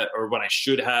shouldn't have, or when I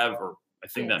should have, or I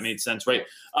think that made sense, right?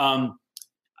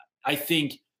 I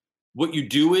think what you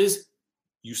do is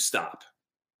you stop.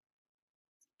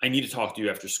 I need to talk to you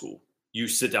after school. You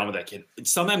sit down with that kid.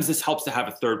 Sometimes this helps to have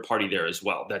a third party there as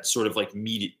well. That's sort of like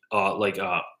mediating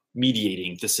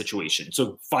the situation.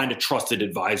 So find a trusted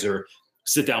advisor,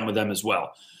 sit down with them as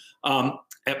well.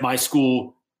 At my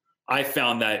school, I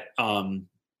found that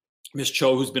Ms.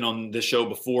 Cho, who's been on this show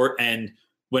before, and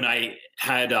when I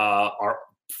had our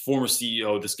former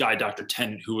CEO, this guy, Dr.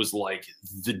 Tennant, who was like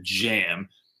the jam,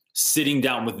 sitting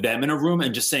down with them in a room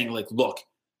and just saying like, look,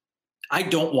 I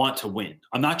don't want to win.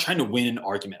 I'm not trying to win an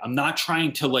argument. I'm not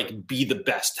trying to like be the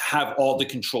best, to have all the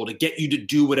control, to get you to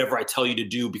do whatever I tell you to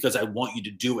do because I want you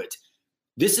to do it.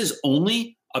 This is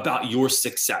only about your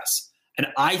success. And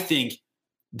I think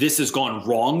this has gone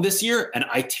wrong this year, and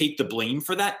I take the blame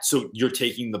for that. So you're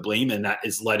taking the blame, and that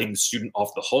is letting the student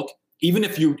off the hook. Even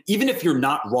if you're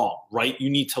not wrong, right? You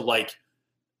need to like,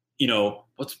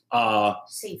 what's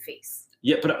save face.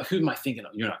 Yeah, but who am I thinking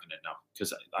of? You're not going to know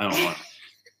because I don't want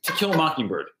To Kill a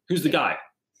Mockingbird. Who's the guy?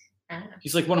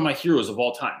 He's like one of my heroes of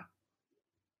all time.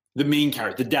 The main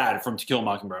character, the dad from To Kill a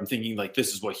Mockingbird. I'm thinking like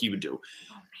this is what he would do.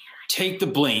 Oh, man. Take the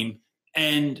blame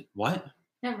and what?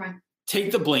 Never mind.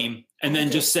 Take the blame and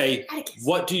then just say,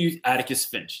 Atticus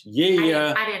Finch.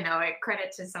 Yeah. I didn't know it.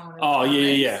 Credit to someone. Oh,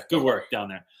 yeah. Good work down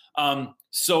there.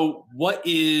 So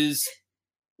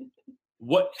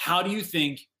how do you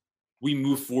think we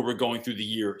move forward going through the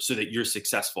year so that you're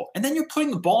successful? And then you're putting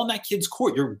the ball in that kid's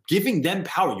court. You're giving them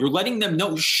power. You're letting them know,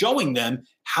 you're showing them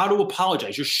how to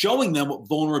apologize. You're showing them what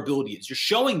vulnerability is. You're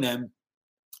showing them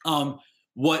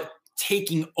what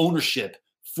taking ownership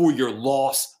for your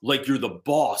loss, like you're the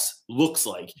boss, looks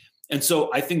like. And so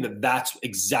I think that that's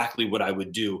exactly what I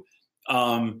would do.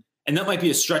 And that might be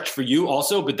a stretch for you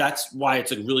also, but that's why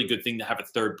it's a really good thing to have a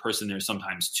third person there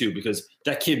sometimes too, because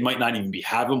that kid might not even be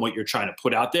having what you're trying to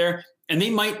put out there. And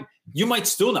you might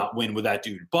still not win with that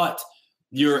dude, but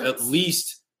you're at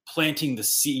least planting the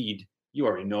seed. You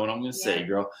already know what I'm going to say,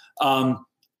 girl.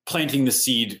 Planting the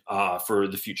seed for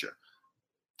the future.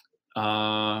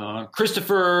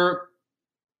 Christopher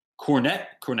Cornett.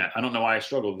 I don't know why I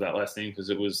struggled with that last name because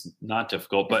it was not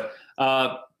difficult, but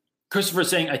Christopher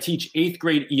saying, I teach 8th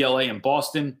grade ELA in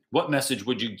Boston. What message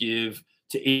would you give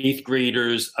to 8th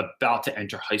graders about to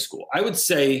enter high school? I would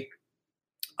say,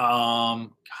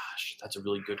 that's a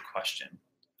really good question.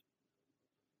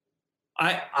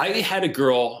 I had a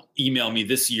girl email me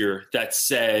this year that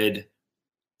said,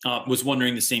 was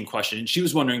wondering the same question. And she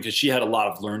was wondering because she had a lot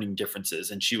of learning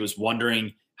differences and she was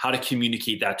wondering how to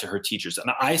communicate that to her teachers.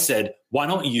 And I said, why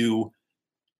don't you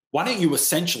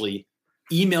essentially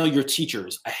email your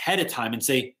teachers ahead of time and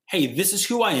say, hey, this is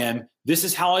who I am. This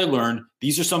is how I learn.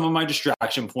 These are some of my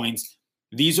distraction points.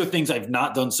 These are things I've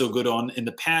not done so good on in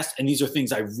the past. And these are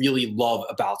things I really love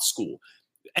about school.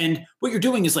 And what you're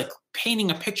doing is like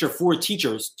painting a picture for a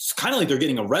teacher. It's kind of like they're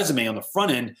getting a resume on the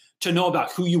front end to know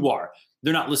about who you are.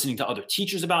 They're not listening to other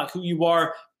teachers about who you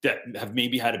are that have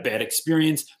maybe had a bad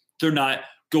experience. They're not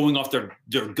going off their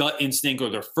gut instinct or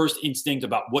their first instinct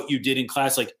about what you did in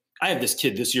class. Like, I have this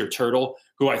kid this year, Turtle,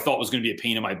 who I thought was going to be a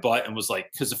pain in my butt and was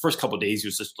like, because the first couple of days he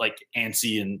was just like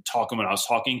antsy and talking when I was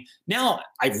talking. Now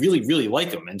I really, really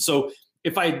like him. And so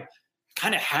if I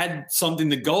kind of had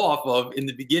something to go off of in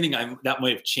the beginning, that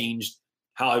might have changed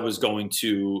how I was going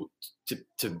to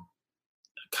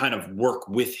kind of work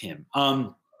with him.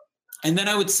 And then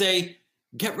I would say,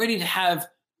 get ready to have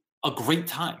a great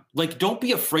time. Like, don't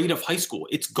be afraid of high school.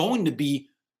 It's going to be,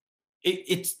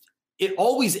 it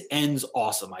always ends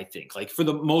awesome, I think. Like, for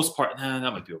the most part, that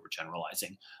might be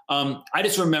overgeneralizing. I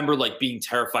just remember like being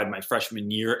terrified my freshman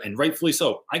year, and rightfully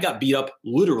so. I got beat up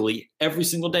literally every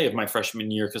single day of my freshman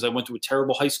year because I went to a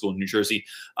terrible high school in New Jersey.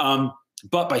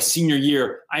 But by senior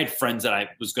year, I had friends that I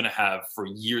was going to have for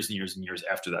years and years and years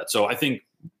after that. So I think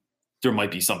there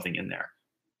might be something in there.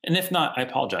 And if not, I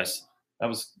apologize.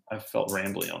 I felt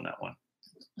rambly on that one.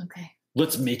 Okay.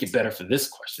 Let's make it better for this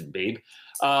question, babe.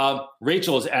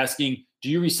 Rachel is asking, do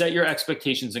you reset your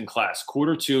expectations in class?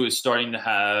 Quarter 2 is starting,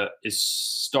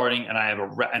 and I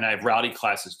have rowdy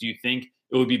classes. Do you think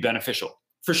it would be beneficial?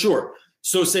 For sure.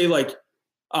 So say like,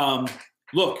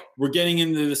 look, we're getting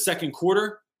into the second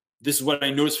quarter. This is what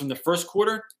I noticed from the first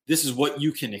quarter. This is what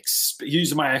you can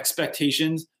use my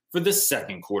expectations for this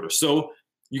second quarter. So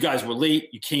you guys were late.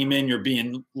 You came in. You're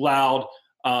being loud.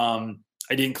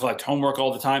 I didn't collect homework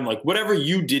all the time. Like whatever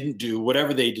you didn't do,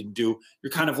 whatever they didn't do,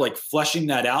 you're kind of like fleshing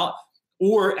that out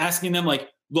or asking them like,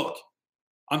 look,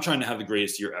 I'm trying to have the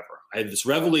greatest year ever. I had this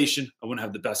revelation. I want to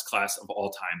have the best class of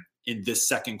all time in this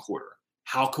second quarter.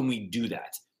 How can we do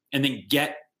that? And then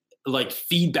get like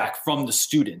feedback from the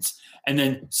students and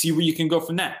then see where you can go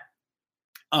from that,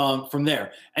 from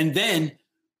there. And then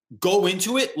go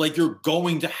into it like you're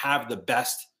going to have the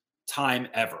best time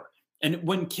ever. And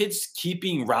when kids keep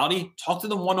being rowdy, talk to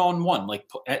them one-on-one. Like,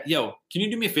 yo, can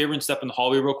you do me a favor and step in the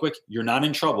hallway real quick? You're not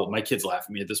in trouble. My kids laugh at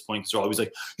me at this point because they're always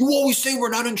like, you always say we're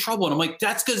not in trouble. And I'm like,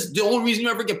 that's because the only reason you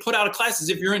ever get put out of class is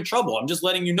if you're in trouble. I'm just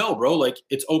letting you know, bro. Like,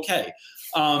 it's okay.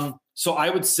 So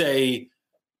I would say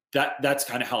that's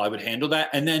kind of how I would handle that.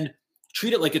 And then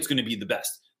treat it like it's going to be the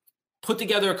best. Put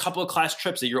together a couple of class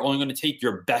trips that you're only going to take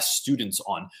your best students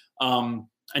on.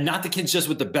 And not the kids just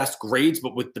with the best grades,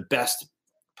 but with the best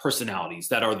personalities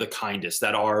that are the kindest,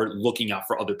 that are looking out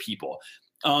for other people.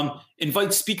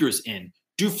 Invite speakers in,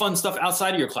 do fun stuff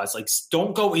outside of your class. Like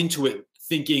don't go into it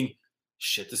thinking,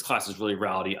 shit, this class is really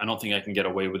rowdy. I don't think I can get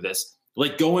away with this.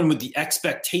 Like go in with the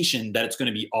expectation that it's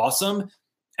going to be awesome.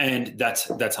 And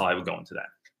that's how I would go into that.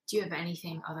 Do you have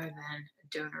anything other than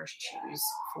donors choose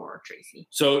for Tracy?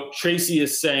 So Tracy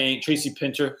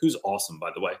Pinter, who's awesome,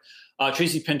 by the way.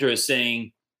 Tracy Pinter is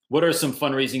saying, what are some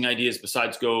fundraising ideas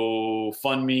besides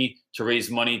GoFundMe to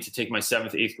raise money to take my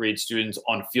 7th, 8th grade students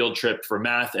on field trip for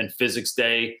math and physics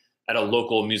day at a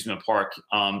local amusement park,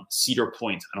 Cedar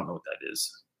Point? I don't know what that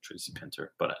is, Tracy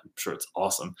Pinter, but I'm sure it's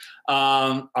awesome.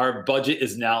 Our budget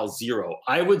is now 0.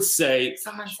 I would say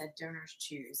someone said donors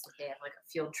choose that they have like a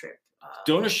field trip.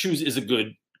 Donors choose is a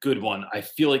good one. I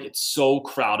feel like it's so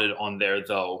crowded on there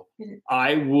though.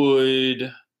 I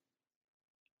would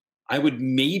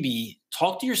maybe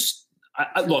talk to your.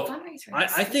 Look,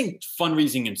 I think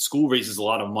fundraising in school raises a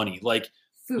lot of money. Like,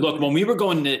 food. Look, when we were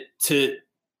going to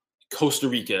Costa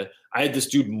Rica, I had this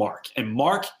dude, Mark, and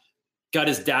Mark got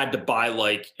his dad to buy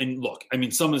and look, I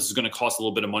mean, some of this is going to cost a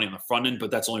little bit of money on the front end,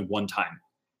 but that's only one time.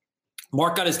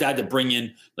 Mark got his dad to bring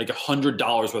in like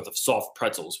 $100 worth of soft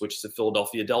pretzels, which is a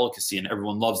Philadelphia delicacy, and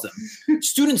everyone loves them.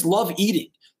 Students love eating.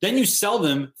 Then you sell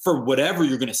them for whatever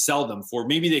you're going to sell them for.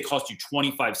 Maybe they cost you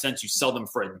 25 cents. You sell them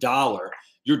for $1.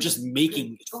 You're just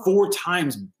making 4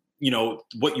 times,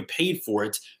 what you paid for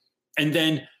it. And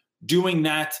then doing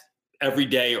that every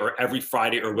day or every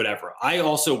Friday or whatever. I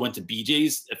also went to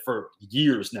BJ's for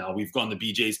years now. We've gone to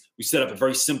BJ's. We set up a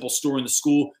very simple store in the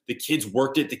school. The kids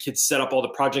worked it. The kids set up all the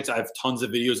projects. I have tons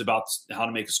of videos about how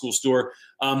to make a school store.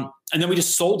 And then we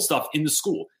just sold stuff in the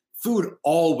school. Food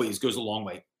always goes a long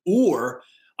way. Or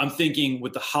I'm thinking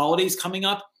with the holidays coming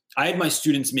up, I had my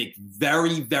students make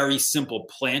very, very simple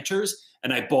planters,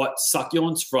 and I bought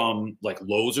succulents from like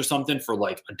Lowe's or something for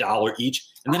like $1 each.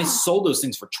 And then I sold those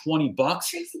things for $20.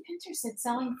 Tracy Pinter said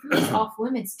selling food is off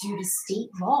limits due to state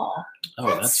law.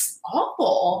 Oh, that's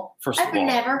awful. First of all, I've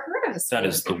never heard of a that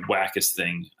is the wackest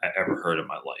thing I ever heard in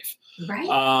my life. Right.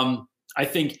 I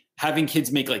think having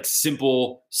kids make like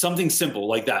something simple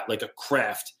like that, like a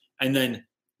craft, and then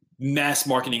mass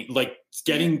marketing, like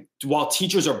while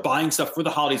teachers are buying stuff for the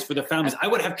holidays for their families, I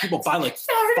would have people buy like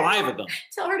 5 of them.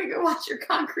 Tell her to go watch your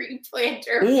concrete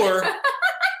planter. Or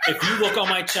if you look on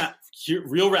my chat,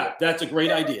 Real Rap, that's a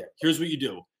great idea. Here's what you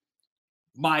do.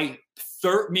 My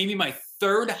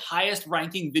third highest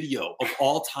ranking video of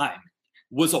all time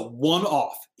was a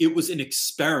one-off. It was an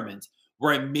experiment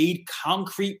where I made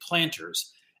concrete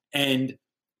planters, and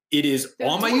it is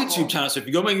on my YouTube channel. So if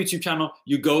you go to my YouTube channel,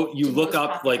 you look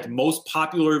up like most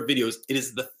popular videos. It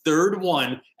is the 3rd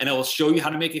one, and I will show you how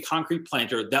to make a concrete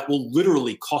planter that will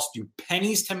literally cost you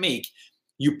pennies to make.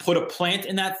 You put a plant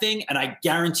in that thing, and I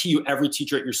guarantee you every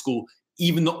teacher at your school,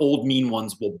 even the old mean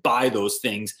ones, will buy those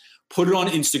things, put it on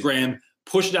Instagram,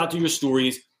 push it out to your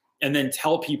stories, and then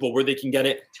tell people where they can get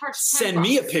it. Send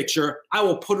me a picture. I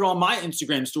will put it on my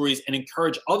Instagram stories and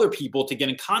encourage other people to get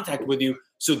in contact with you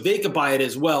so they could buy it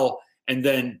as well. And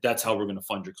then that's how we're going to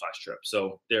fund your class trip.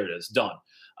 So there it is, done.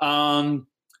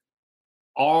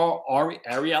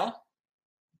 Ariel,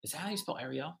 is that how you spell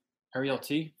Ariel? Ariel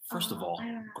T? First of all,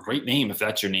 great name if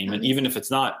that's your name. And even if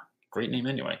it's not, great name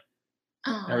anyway.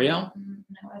 Ariel?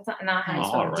 No, it's not how you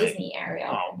spell Disney Ariel.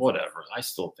 Oh, whatever. I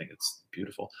still think it's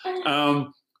beautiful.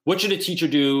 What should a teacher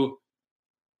do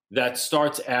that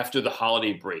starts after the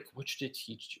holiday break? What should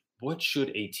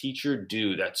a teacher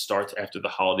do that starts after the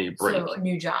holiday break? So,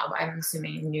 new job. I'm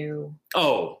assuming new.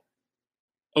 Oh,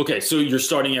 okay. So you're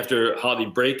starting after holiday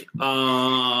break.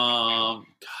 Gosh,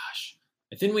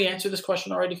 didn't we answer this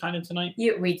question already kind of tonight?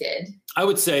 Yeah, we did. I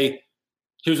would say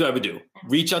Here's what I would do.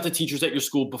 Reach out to teachers at your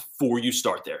school before you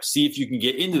start there. See if you can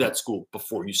get into that school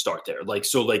before you start there.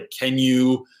 Can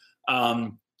you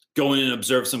go in and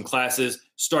observe some classes,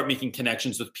 start making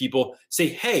connections with people, say,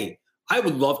 hey, I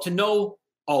would love to know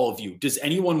all of you. Does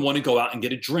anyone want to go out and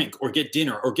get a drink or get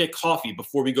dinner or get coffee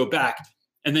before we go back?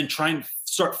 And then try and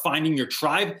start finding your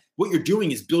tribe. What you're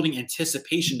doing is building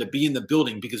anticipation to be in the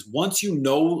building, because once you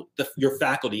know your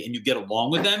faculty and you get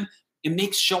along with them, it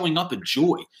makes showing up a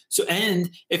joy. So, and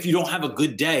if you don't have a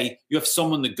good day, you have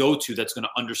someone to go to that's going to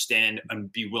understand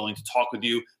and be willing to talk with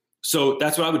you. So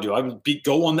that's what I would do. I would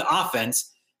go on the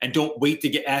offense and don't wait to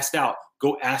get asked out.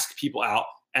 Go ask people out,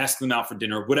 ask them out for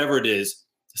dinner, whatever it is,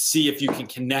 to see if you can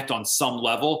connect on some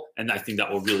level. And I think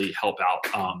that will really help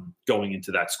out going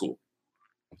into that school.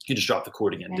 You just dropped the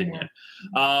cord again, didn't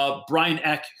you? Brian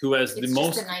Eck, who has the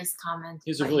most... It's a nice comment.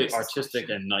 He's a really artistic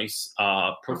and nice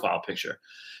profile picture.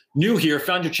 New here,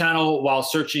 found your channel while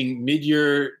searching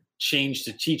mid-year change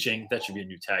to teaching. That should be a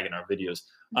new tag in our videos.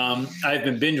 I've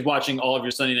been binge watching all of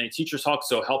your Sunday Night Teacher Talk,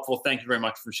 so helpful. Thank you very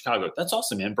much from Chicago. That's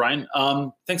awesome, man, Brian.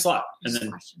 Thanks a lot. And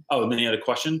then, and then you had a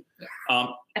question? Yeah.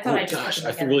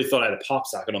 I really thought I had a pop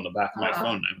socket on the back of my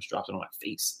phone, and I almost dropped it on my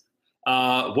face.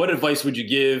 What advice would you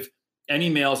give any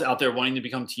males out there wanting to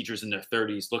become teachers in their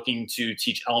 30s, looking to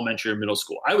teach elementary or middle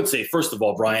school? I would say, first of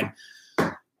all, Brian,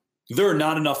 there are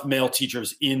not enough male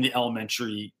teachers in the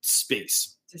elementary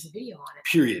space. There's a video on it.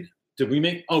 Period. Did we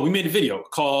make? Oh, we made a video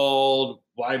called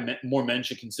 "Why More Men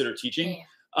Should Consider Teaching."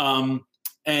 Yeah.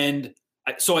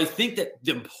 So I think that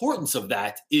the importance of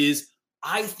that is,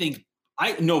 I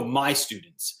know my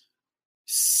students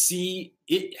see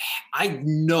it. I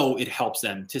know it helps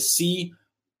them to see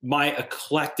my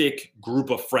eclectic group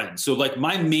of friends. So like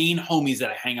my main homies that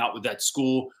I hang out with at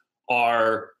school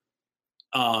are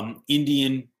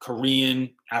Indian,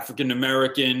 Korean,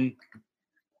 African-American,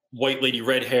 white lady,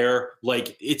 red hair.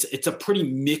 Like it's a pretty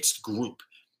mixed group.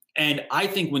 And I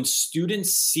think when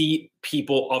students see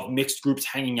people of mixed groups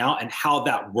hanging out and how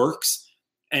that works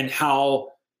and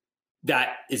how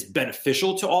that is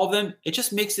beneficial to all of them, it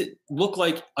just makes it look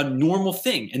like a normal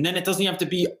thing. And then it doesn't have to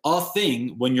be a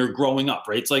thing when you're growing up,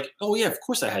 right? It's like, oh yeah, of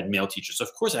course I had male teachers.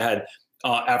 Of course I had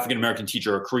African-American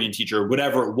teacher or Korean teacher, or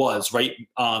whatever it was, right?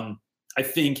 I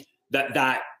think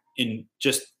that in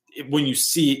just when you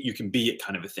see it, you can be it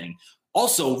kind of a thing.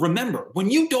 Also, remember,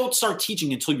 when you don't start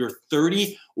teaching until you're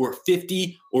 30 or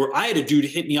 50, or I had a dude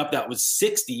hit me up that was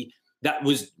 60, that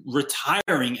was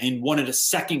retiring and wanted a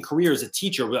second career as a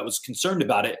teacher, that was concerned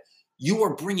about it. You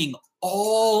are bringing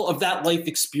all of that life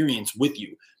experience with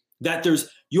you.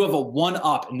 You have a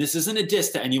one-up, and this isn't a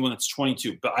diss to anyone that's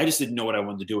 22, but I just didn't know what I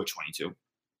wanted to do at 22.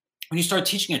 When you start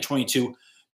teaching at 22,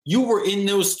 you were in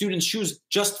those students' shoes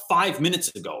just 5 minutes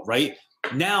ago, right?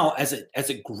 Now, not as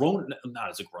a grown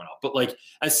up, but like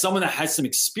as someone that has some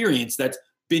experience, that's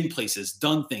been places,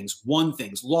 done things, won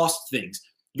things, lost things,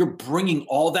 you're bringing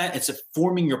all that. It's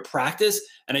forming your practice.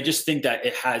 And I just think that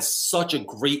it has such a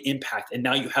great impact. And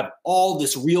now you have all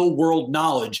this real world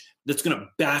knowledge that's going to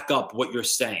back up what you're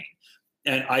saying.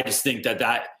 And I just think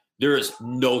that there is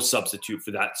no substitute for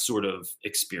that sort of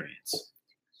experience.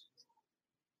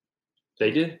 They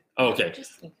did? Oh, okay.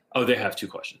 Oh, they have two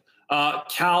questions.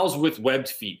 Cows with webbed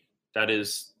feet. That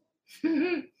is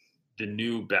the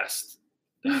new best.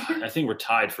 I think we're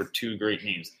tied for two great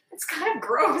names. It's kind of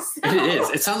gross. It is.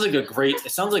 It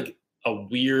sounds like a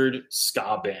weird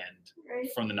ska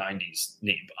band from the 90s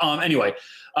name. Anyway,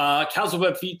 Cows with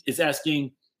Webbed Feet is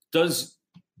asking, does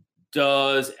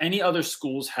any other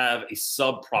schools have a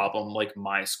sub problem like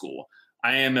my school?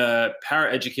 I am a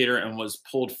paraeducator and was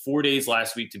pulled 4 days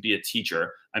last week to be a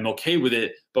teacher. I'm okay with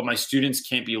it, but my students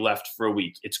can't be left for a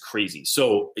week. It's crazy.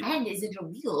 So, and is it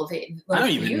illegal? I don't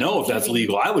even know if that's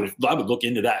legal. I would look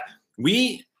into that.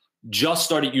 We just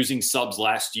started using subs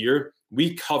last year.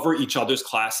 We cover each other's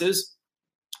classes,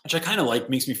 which I kind of like.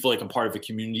 Makes me feel like I'm part of a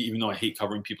community, even though I hate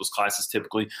covering people's classes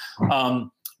typically.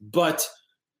 But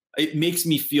it makes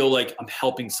me feel like I'm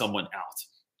helping someone out.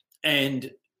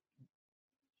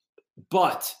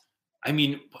 But I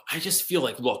mean, I just feel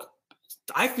like,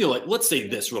 let's say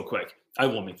this real quick. I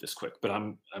won't make this quick, but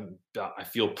I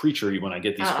feel preachery when I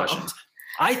get these questions.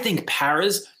 I think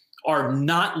paras are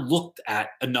not looked at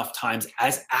enough times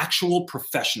as actual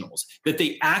professionals, that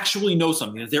they actually know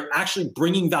something, that they're actually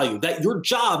bringing value, that your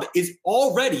job is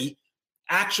already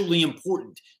actually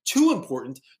important, too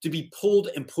important to be pulled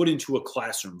and put into a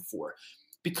classroom for.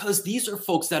 Because these are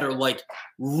folks that are like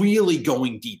really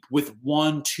going deep with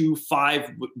 1, 2,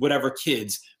 5, whatever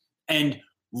kids. And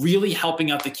really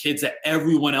helping out the kids that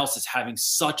everyone else is having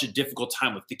such a difficult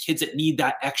time with, the kids that need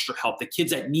that extra help, the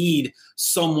kids that need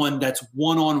someone that's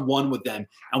one-on-one with them.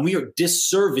 And we are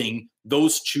disserving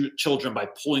those children by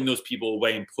pulling those people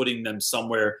away and putting them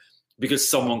somewhere because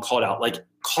someone called out. Like,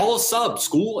 call a sub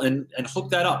school and hook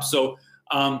that up. So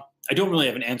I don't really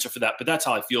have an answer for that, but that's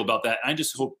how I feel about that. I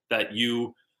just hope that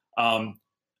you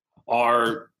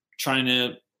are trying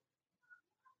to,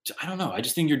 I don't know. I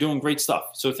just think you're doing great stuff.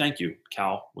 So thank you,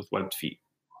 Cal, with Webbed Feet.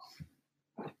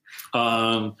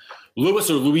 Louis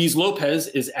or Louise Lopez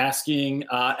is asking,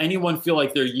 anyone feel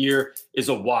like their year is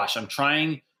a wash? I'm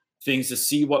trying things to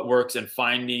see what works and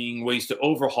finding ways to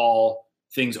overhaul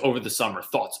things over the summer.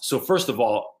 Thoughts? So first of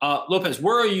all, Lopez,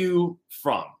 where are you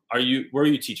from? Where are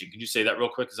you teaching? Could you say that real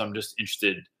quick? Because I'm just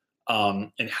interested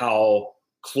in how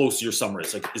close your summer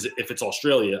is. Like, if it's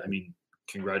Australia, I mean,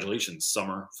 congratulations,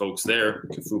 summer folks there,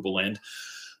 Kafuba land.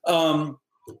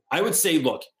 I would say,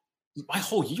 look, my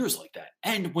whole year is like that.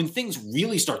 And when things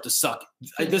really start to suck,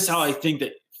 this is how I think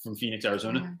that from Phoenix,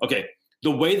 Arizona. Okay.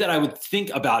 The way that I would think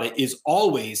about it is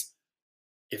always,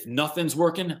 if nothing's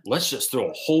working, let's just throw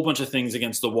a whole bunch of things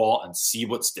against the wall and see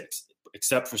what sticks,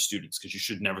 except for students, because you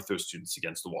should never throw students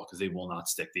against the wall because they will not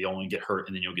stick. They only get hurt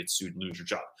and then you'll get sued and lose your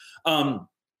job.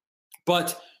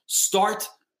 But start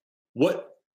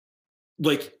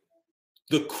I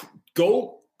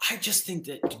just think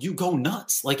that you go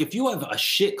nuts. Like, if you have a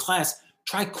shit class,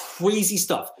 try crazy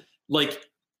stuff, like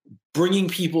bringing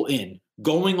people in,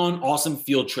 going on awesome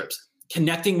field trips,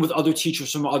 connecting with other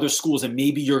teachers from other schools, and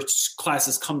maybe your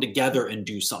classes come together and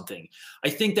do something.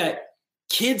 I think that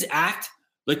kids act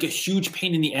like a huge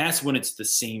pain in the ass when it's the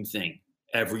same thing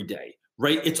every day,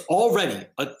 right? It's already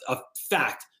a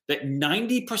fact that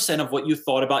 90% of what you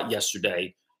thought about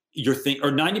yesterday, or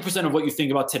 90% of what you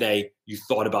think about today, you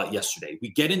thought about yesterday.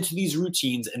 We get into these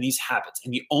routines and these habits.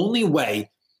 And the only way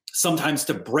sometimes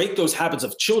to break those habits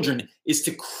of children is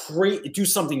to do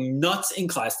something nuts in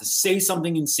class, to say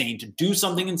something insane, to do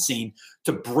something insane,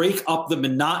 to break up the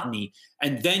monotony.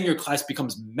 And then your class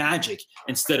becomes magic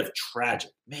instead of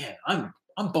tragic. Man, I'm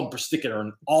bumper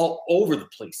sticker all over the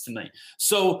place tonight.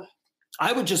 So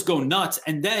I would just go nuts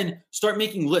and then start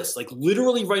making lists, like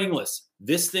literally writing lists.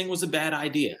 This thing was a bad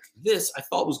idea. This I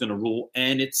thought was going to rule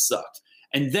and it sucked.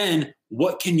 And then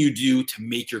what can you do to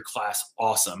make your class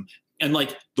awesome? And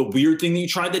like the weird thing that you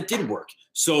tried that did work.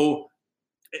 So,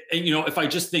 and, if I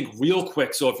just think real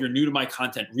quick, so if you're new to my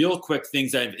content, real quick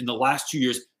things that in the last 2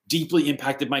 years deeply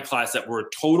impacted my class that were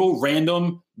total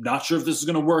random, not sure if this is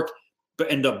going to work,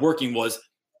 but ended up working, was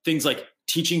things like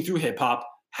teaching through hip hop,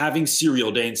 having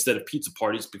cereal day instead of pizza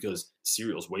parties because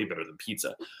cereal is way better than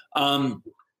pizza.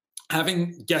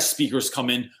 Having guest speakers come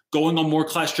in, going on more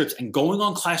class trips, and going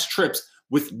on class trips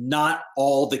with not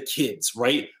all the kids,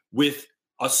 right? With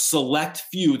a select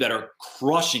few that are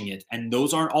crushing it. And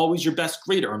those aren't always your best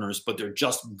grade earners, but they're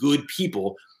just good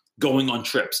people going on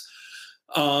trips.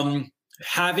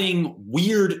 Having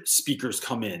weird speakers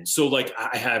come in. So like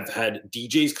I have had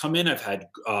DJs come in. I've had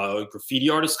graffiti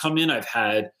artists come in. I've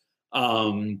had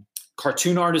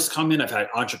cartoon artists come in. I've had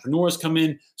entrepreneurs come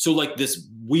in. So like this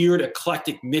weird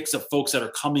eclectic mix of folks that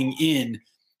are coming in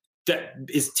that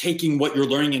is taking what you're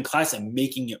learning in class and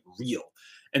making it real.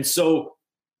 And so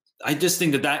I just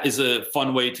think that is a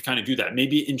fun way to kind of do that.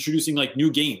 Maybe introducing like new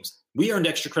games. We earned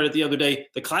extra credit the other day.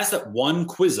 The class that won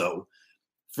Quizzo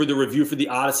for the review for the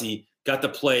Odyssey got to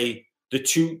play, the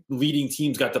two leading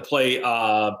teams got to play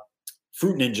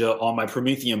Fruit Ninja on my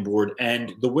Promethean board,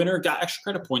 and the winner got extra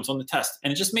credit points on the test.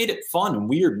 And it just made it fun and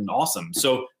weird and awesome.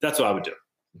 So that's what I would do.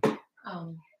 You can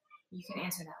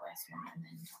answer that last one and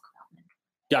then talk about it.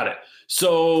 Got it.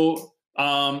 So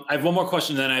I have one more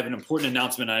question, then I have an important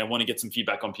announcement, and I want to get some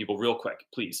feedback on people real quick,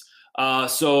 please.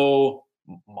 So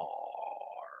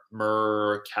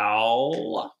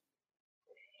Mercal,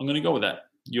 I'm going to go with that.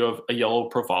 You have a yellow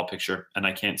profile picture, and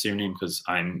I can't see your name because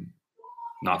I'm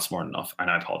not smart enough, and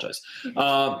I apologize. That's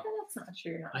not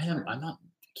true. I'm not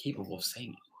capable of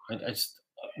saying it. I just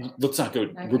let's not go.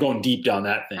 Okay. We're going deep down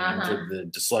that thing into the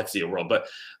dyslexia world. But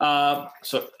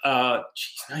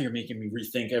geez, now you're making me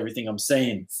rethink everything I'm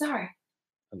saying. Sorry.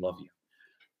 I love you.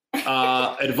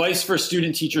 Advice for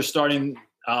student teachers starting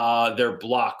their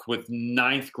block with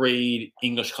 9th grade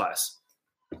English class.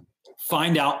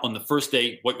 Find out on the first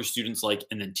day what your students like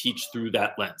and then teach through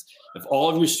that lens. If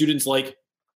all of your students like,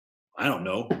 I don't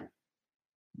know,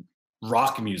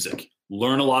 rock music,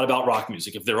 learn a lot about rock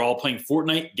music. If they're all playing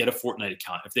Fortnite, get a Fortnite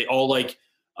account. If they all like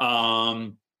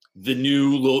the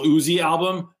new Lil Uzi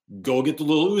album, go get the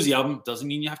Lil Uzi album. Doesn't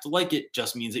mean you have to like it.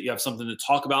 Just means that you have something to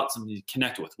talk about, something to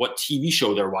connect with. What TV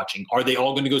show they're watching. Are they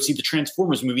all going to go see the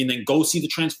Transformers movie and then go see the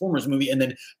Transformers movie and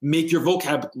then make your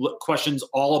vocab questions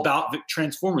all about the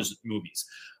Transformers movies?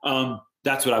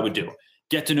 That's what I would do.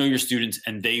 Get to know your students,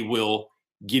 and they will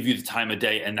give you the time of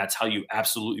day. And that's how you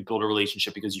absolutely build a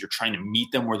relationship, because you're trying to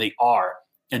meet them where they are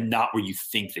and not where you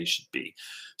think they should be.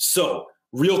 So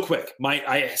real quick,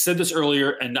 I said this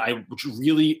earlier, and I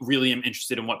really, really am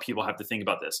interested in what people have to think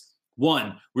about this.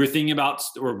 One, we're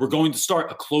going to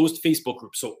start a closed Facebook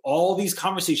group. So all these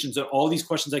conversations and all these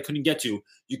questions I couldn't get to,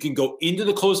 you can go into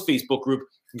the closed Facebook group.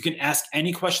 You can ask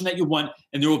any question that you want,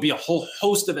 and there will be a whole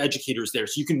host of educators there.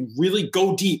 So you can really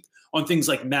go deep on things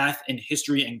like math and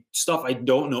history and stuff I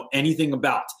don't know anything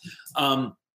about.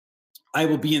 I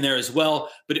will be in there as well,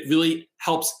 but it really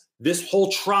helps this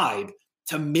whole tribe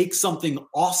to make something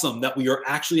awesome that we are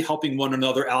actually helping one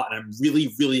another out. And I'm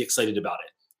really, really excited about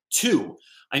it. Two,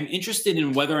 I'm interested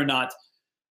in whether or not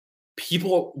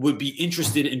people would be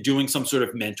interested in doing some sort of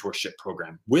mentorship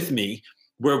program with me,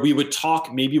 where we would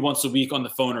talk maybe once a week on the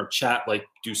phone or chat, like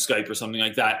do Skype or something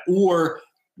like that, or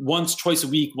twice a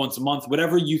week, once a month,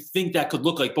 whatever you think that could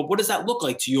look like. But what does that look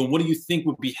like to you? And what do you think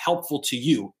would be helpful to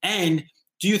you? And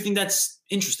do you think that's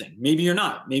interesting? Maybe you're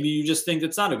not. Maybe you just think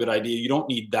it's not a good idea. You don't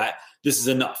need that. This is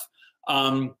enough.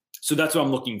 So that's what I'm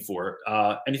looking for.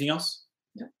 Anything else?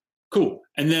 No. Cool.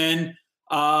 And then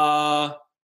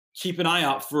keep an eye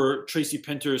out for Tracy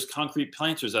Pinter's concrete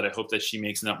planters that I hope that she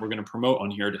makes and that we're going to promote on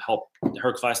here to help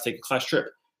her class take a class trip.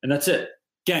 And that's it.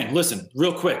 Gang, listen,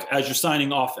 real quick, as you're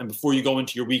signing off and before you go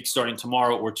into your week starting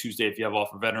tomorrow or Tuesday if you have off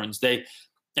for Veterans Day,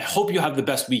 I hope you have the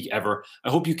best week ever.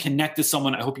 I hope you connect to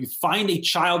someone. I hope you find a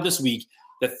child this week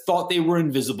that thought they were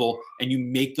invisible and you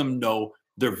make them know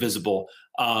they're visible,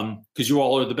 because you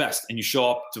all are the best and you show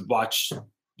up to watch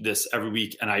this every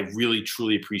week. And I really,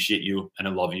 truly appreciate you and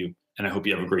I love you. And I hope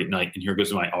you have a great night. And here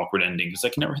goes my awkward ending because I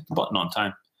can never hit the button on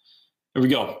time. Here we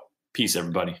go. Peace,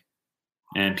 everybody.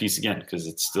 And peace again, because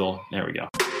it's still, there we go.